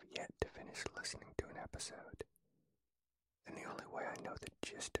 I have yet to finish listening to an episode, and the only way I know the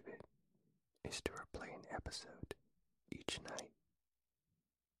gist of it is to replay an episode each night.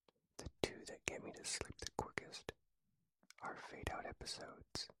 The two that get me to sleep the quickest are Fade Out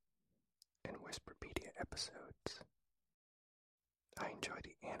episodes and Whisperpedia episodes. I enjoy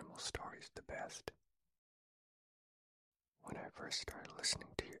the animal stories the best. When I first started listening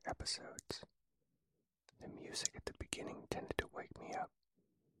to your episodes, the music at the beginning tended to wake me up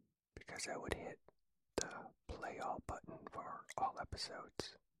because I would hit the play all button for all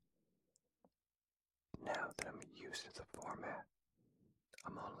episodes. Now that I'm used to the format,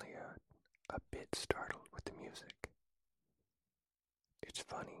 I'm only a bit startled with the music. It's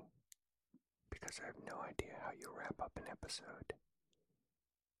funny because I have no idea how you wrap up an episode.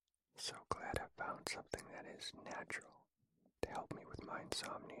 So glad I found something that is natural to help me with my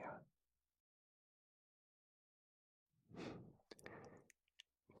insomnia.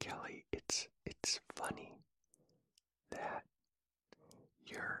 Kelly, it's funny that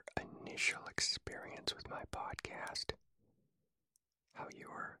your initial experience with my podcast, how you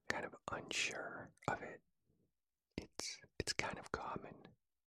were kind of unsure of it, it's kind of common.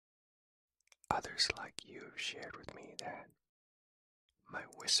 Others like you have shared with me that my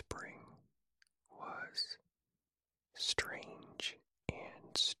whispering was strange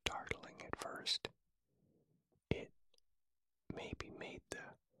and startling at first. It maybe made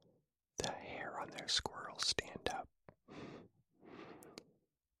the hair on their squirrel stand up.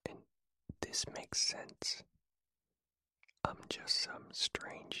 And this makes sense. I'm just some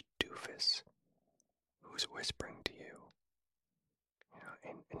strange doofus who's whispering to you.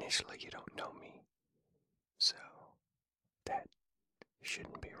 And initially you don't know me, so that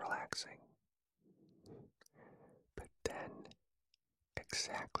shouldn't be relaxing. But then,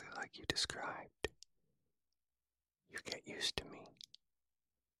 exactly like you described, you get used to me,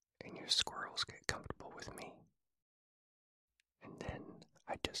 and your squirrels get comfortable with me. And then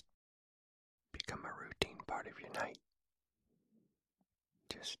I just become a routine part of your night.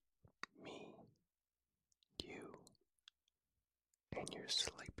 Just me, you, and your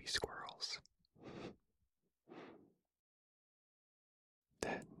sleepy squirrels.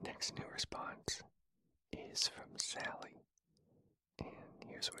 The next new response is from Sally, and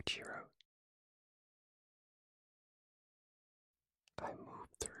here's what she wrote. I move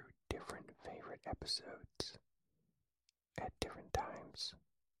through different favorite episodes at different times.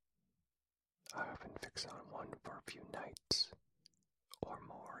 I often fix on one for a few nights or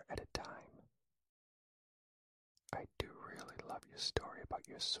more at a time. I do really love your story about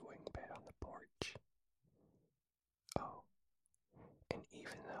your swing bed on the porch. Oh, and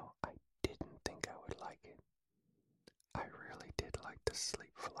even though I didn't think I would like it, I really did like the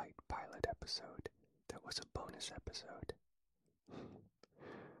Sleep Flight pilot episode that was a bonus episode.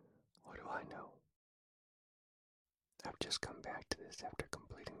 What do I know? I've just come back to this after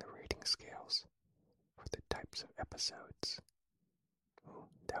completing the rating scales for the types of episodes. Ooh,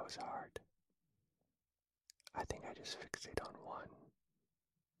 that was hard. I think I just fixate on one,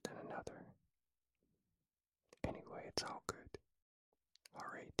 then another. Anyway, it's all good.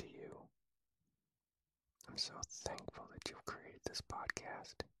 Hooray to you. I'm so thankful that you've created this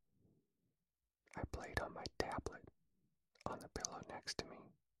podcast. I played on my tablet, on the pillow next to me.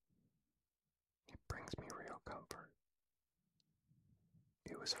 It brings me real comfort.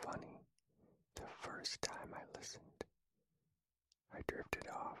 It was funny. The first time I listened, I drifted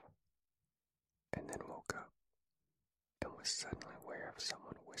off, and then woke up, and was suddenly aware of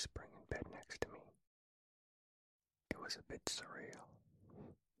someone whispering in bed next to me. It was a bit surreal.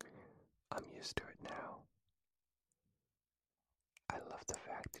 I'm used to it now. I love the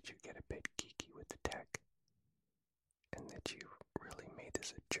fact that you get a bit geeky with the tech, and that you really made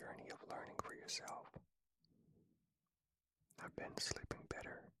this a journey of learning for yourself. I've been sleeping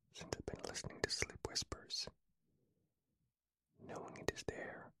better since I've been listening to Sleep Whispers. Knowing it is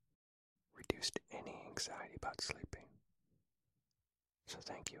there reduced any anxiety about sleeping. So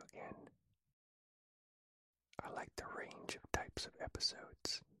thank you again. I like the range of types of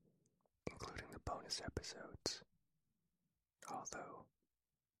episodes, including the bonus episodes, although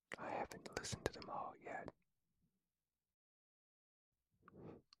I haven't listened to them all yet.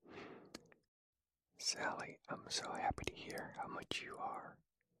 Sally, I'm so happy to hear how much you are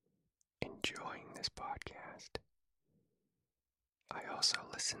enjoying this podcast. I also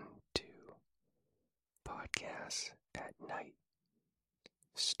listen to podcasts at night,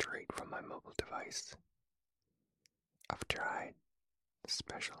 straight from my mobile device. I've tried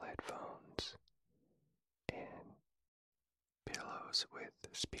special headphones and pillows with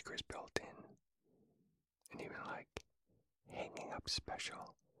speakers built in, and even like hanging up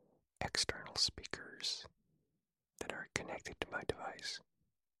special external speakers that are connected to my device.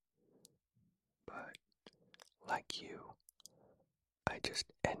 But like you, I just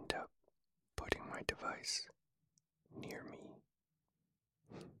end up putting my device near me,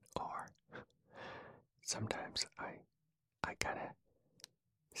 or sometimes I kind of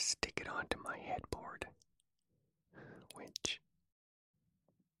stick it onto my headboard, which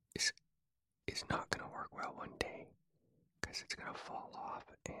is not going to work well one day, because it's going to fall off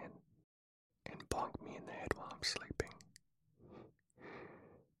and bonk me in the head while I'm sleeping.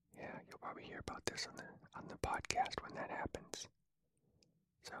 Yeah, you'll probably hear about this on the podcast when that happens.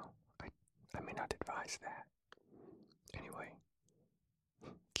 So I may not advise that. Anyway,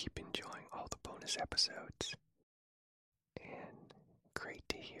 keep enjoying all the bonus episodes, and great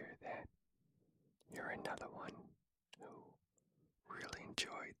to hear that you're another one who really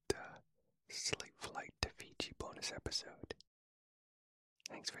enjoyed the Sleep Flight to Fiji bonus episode.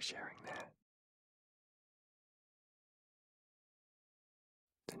 Thanks for sharing that.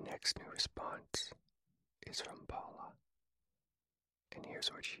 The next new response is from Paula, and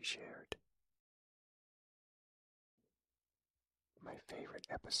here's what she shared. My favorite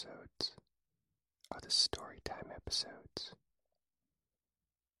episodes are the storytime episodes.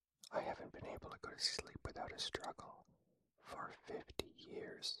 I haven't been able to go to sleep without a struggle for 50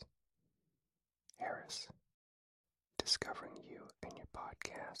 years. Harris, discovering you and your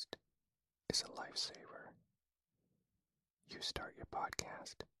podcast is a lifesaver. You start your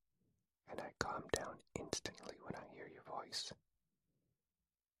podcast, and I calm down instantly when I hear your voice.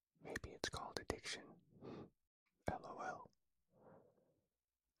 Maybe it's called addiction. LOL.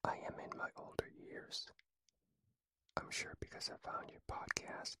 I am in my older years. I'm sure because I found your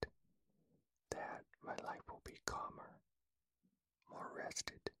podcast that my life will be calmer, more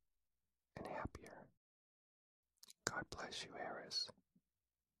rested, and happier. God bless you, Harris.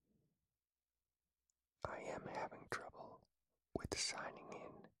 I am having trouble with signing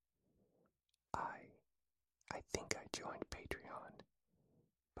in. I think I joined Patreon,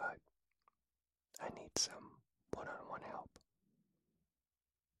 but I need some one-on-one help.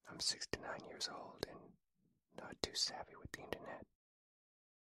 I'm 69 years old and not too savvy with the internet.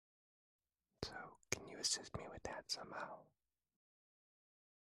 So, can you assist me with that somehow?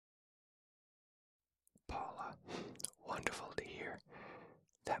 Paula, wonderful to hear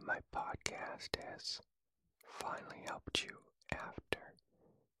that my podcast has finally helped you after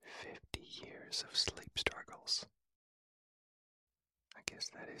 50 years of sleep struggles. I guess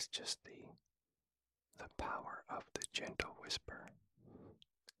that is just the power of the gentle whisper.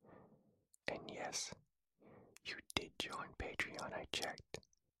 And yes, you did join Patreon, I checked.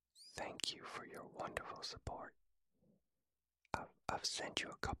 Thank you for your wonderful support. I've sent you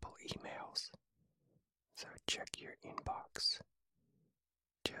a couple emails, so check your inbox.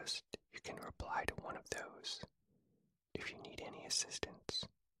 You can reply to one of those if you need any assistance.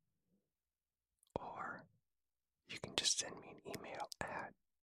 Or you can just send me an email at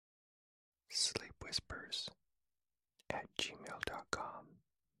sleepwhispers@gmail.com,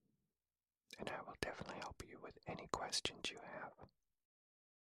 and I will definitely help you with any questions you have.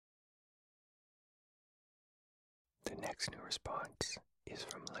 The next new response is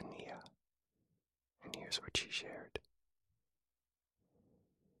from Linnea, and here's what she shared.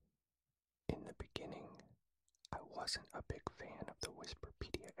 In the beginning, I wasn't a big fan of the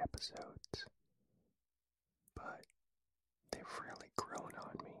Whisperpedia episodes, but they've really grown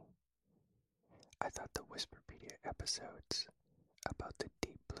on me. I thought the Whisperpedia episodes about the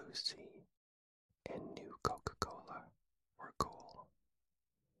deep blue sea and new Coca-Cola were cool.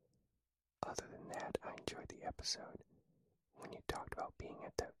 Other than that, I enjoyed the episode when you talked about being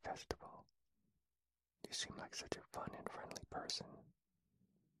at that festival. You seem like such a fun and friendly person.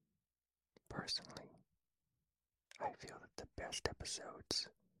 Personally, I feel that the best episodes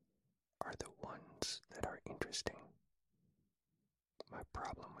are the ones that are interesting. My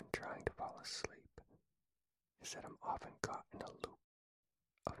problem when trying to fall asleep is that I'm often caught in a loop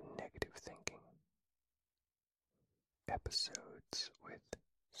of negative thinking. Episodes with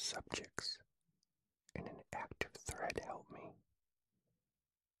subjects and an active thread help me,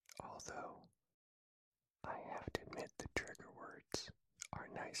 although I have to admit the trigger words are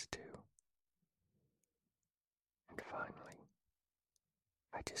nice too. And finally,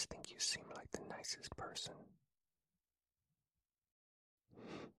 I just think you seem like the nicest person.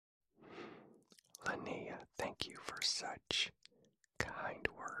 Linnea, thank you for such kind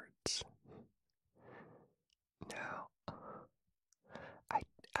words. Now,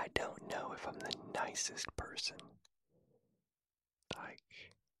 I don't know if I'm the nicest person.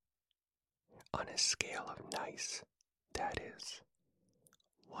 Like, on a scale of nice, that is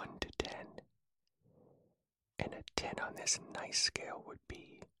 1 to 10. And a 10 on this nice scale would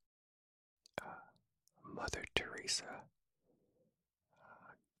be Mother Teresa,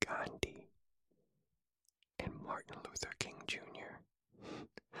 Gandhi, and Martin Luther King Jr.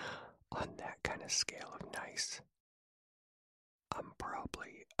 On that kind of scale of nice, I'm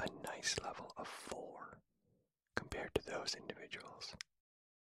probably a nice level of 4 compared to those individuals.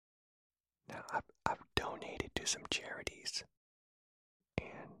 Now, I've donated to some charities,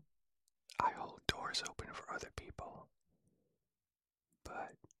 and I hold doors open for other people,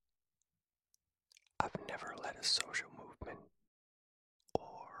 but I've never led a social movement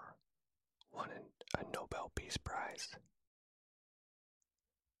or won a Nobel Peace Prize.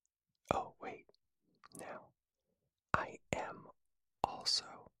 Oh, wait. Now, I am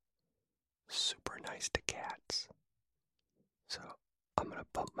also super nice to cats. So I'm going to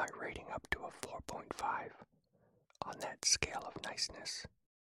bump my rating up to a 4.5 on that scale of niceness.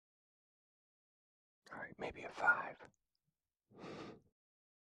 Alright, maybe a 5.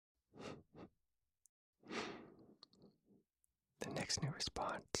 The next new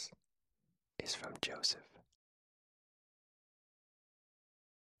response is from Joseph.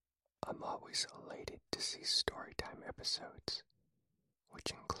 I'm always elated to see Storytime episodes,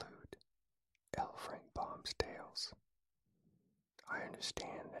 which include L. Frank Baum's tales. I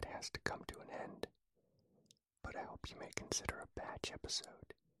understand that has to come to an end, but I hope you may consider a batch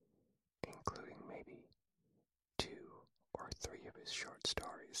episode, including maybe 2 or 3 of his short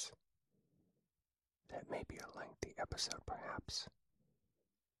stories. That may be a lengthy episode perhaps,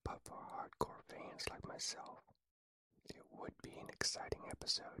 but for hardcore fans like myself, it would be an exciting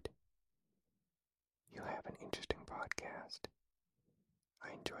episode. You have an interesting podcast.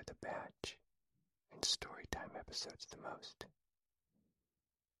 I enjoy the batch and Storytime episodes the most.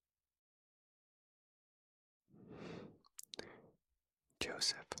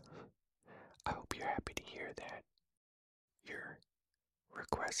 Joseph, I hope you're happy to hear that your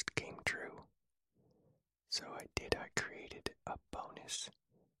request came true. So I created a bonus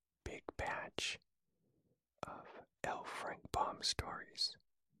big batch of L. Frank Baum stories.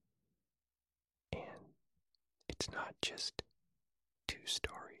 And it's not just 2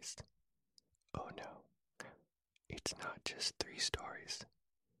 stories. Oh no, it's not just 3 stories.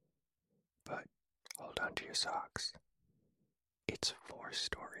 But hold on to your socks. It's 4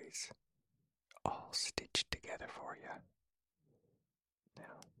 stories, all stitched together for you.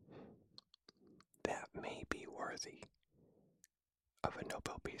 Now, that may be worthy of a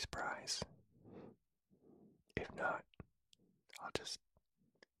Nobel Peace Prize. If not, I'll just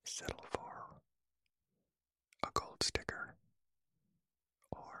settle for a gold sticker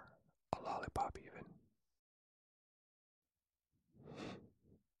or a lollipop even.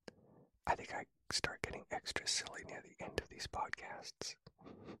 I think I start getting extra silly near the end of these podcasts.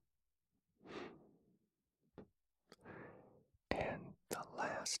 And the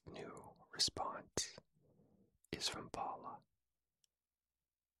last new response is from Paula.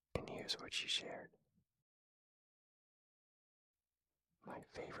 And here's what she shared. My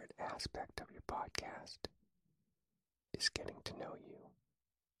favorite aspect of your podcast is getting to know you.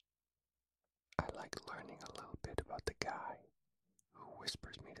 I like learning a little bit about the guy who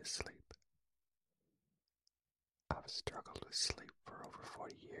whispers me to sleep. I've struggled with sleep for over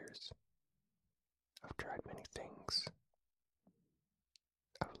 40 years. I've tried many things.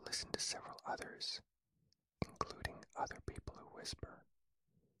 I've listened to several others, including other people who whisper.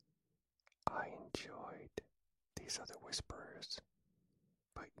 I enjoyed these other whisperers,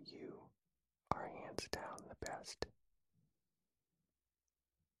 but you are hands down the best.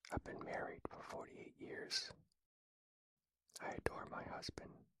 I've been married for 48 years. I adore my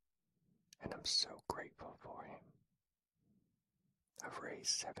husband, and I'm so grateful for him. I've raised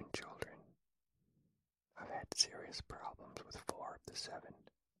 7 children. I've had serious problems with 4 of the 7.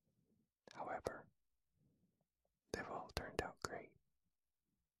 However, they've all turned out great.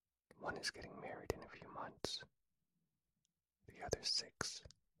 One is getting married in a few months. The other 6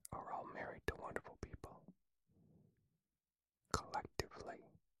 are all married to wonderful people. Collectively,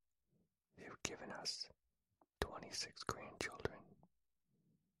 they've given us 26 grandchildren.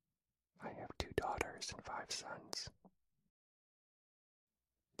 I have 2 daughters and 5 sons.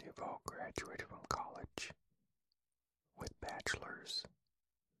 They've all graduated from college with bachelor's,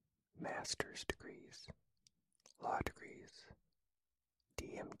 master's degrees, law degrees,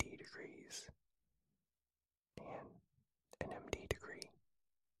 DMD degrees, and an MD degree.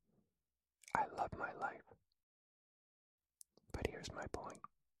 I love my life. But here's my point.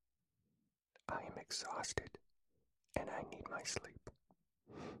 I am exhausted, and I need my sleep.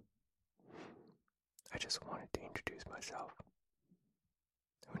 I just wanted to introduce myself.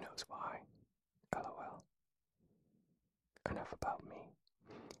 Who knows why? LOL. Enough about me.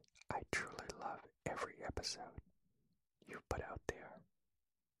 I truly love every episode you've put out there.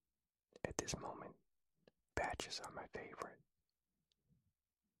 At this moment, batches are my favorite.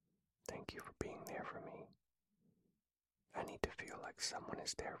 Thank you for being there for me. I need to feel like someone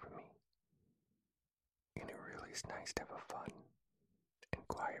is there for me. And it really is nice to have a fun and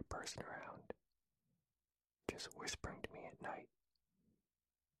quiet person around, just whispering to me at night.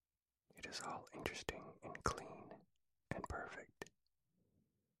 It is all interesting and clean and perfect.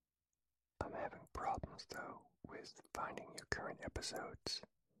 I'm having problems, though, with finding your current episodes,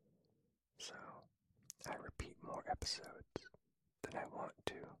 so I repeat more episodes than I want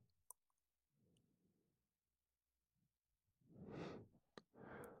to.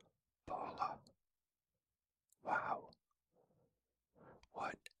 Paula. Wow.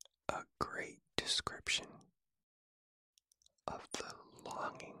 What a great description of the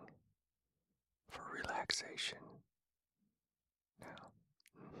longing for relaxation. Now,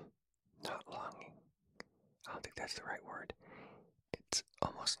 not longing. I don't think that's the right word. It's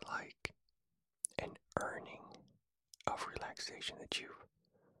almost like an earning of relaxation, that you've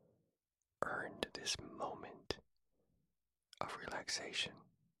earned this moment of relaxation.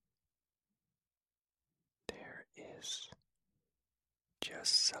 There is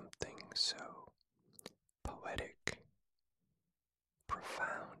just something so poetic,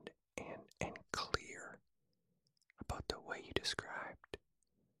 profound, and clear about the way you described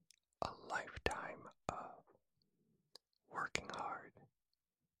a lifetime of working hard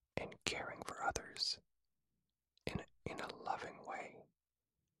and caring for others in a loving way.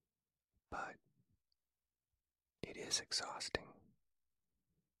 But it is exhausting,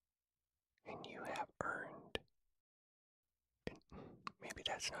 and you have earned, and maybe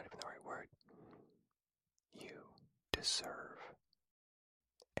that's not even the right word, you deserve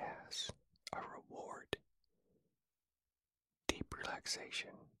as a reward deep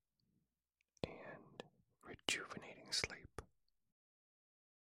relaxation and rejuvenating sleep.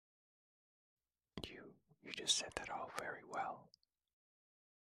 You just said that all very well.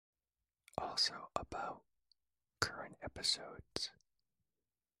 Also, about current episodes,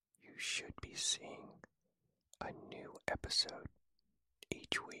 you should be seeing a new episode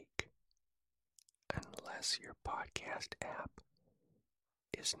each week, unless your podcast app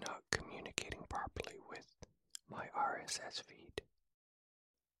is not communicating properly with my RSS feed.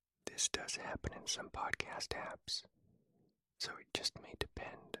 This does happen in some podcast apps, so it just may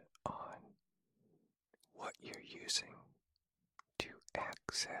depend on what you're using to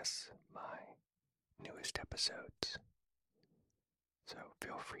access my newest episodes. So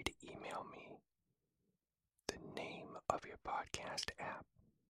feel free to email me the name of your podcast app,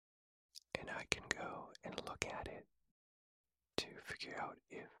 and I can go and look at it to figure out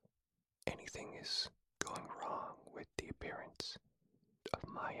if anything is going wrong with the appearance of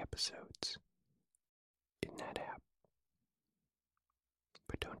my episodes in that app.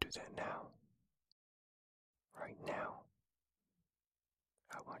 But don't do that now. Right now,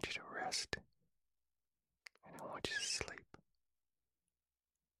 I want you to rest and I want you to sleep.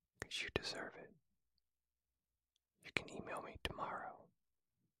 Because you deserve it. You can email me tomorrow.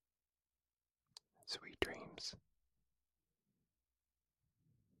 Sweet dreams.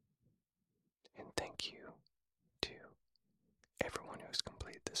 And thank you to everyone who's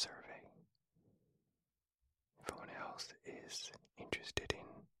completed the survey. If anyone else is interested in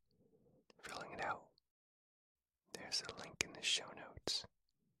filling it out, there's a link in the show notes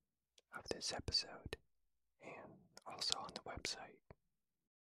of this episode and also on the website.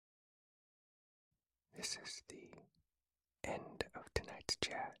 This is the end of tonight's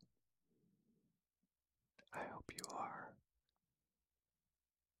chat. I hope you are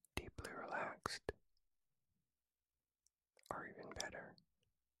deeply relaxed, or even better,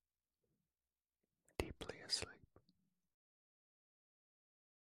 deeply asleep.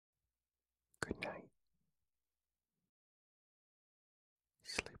 Good night.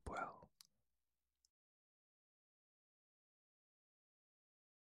 Sleep well.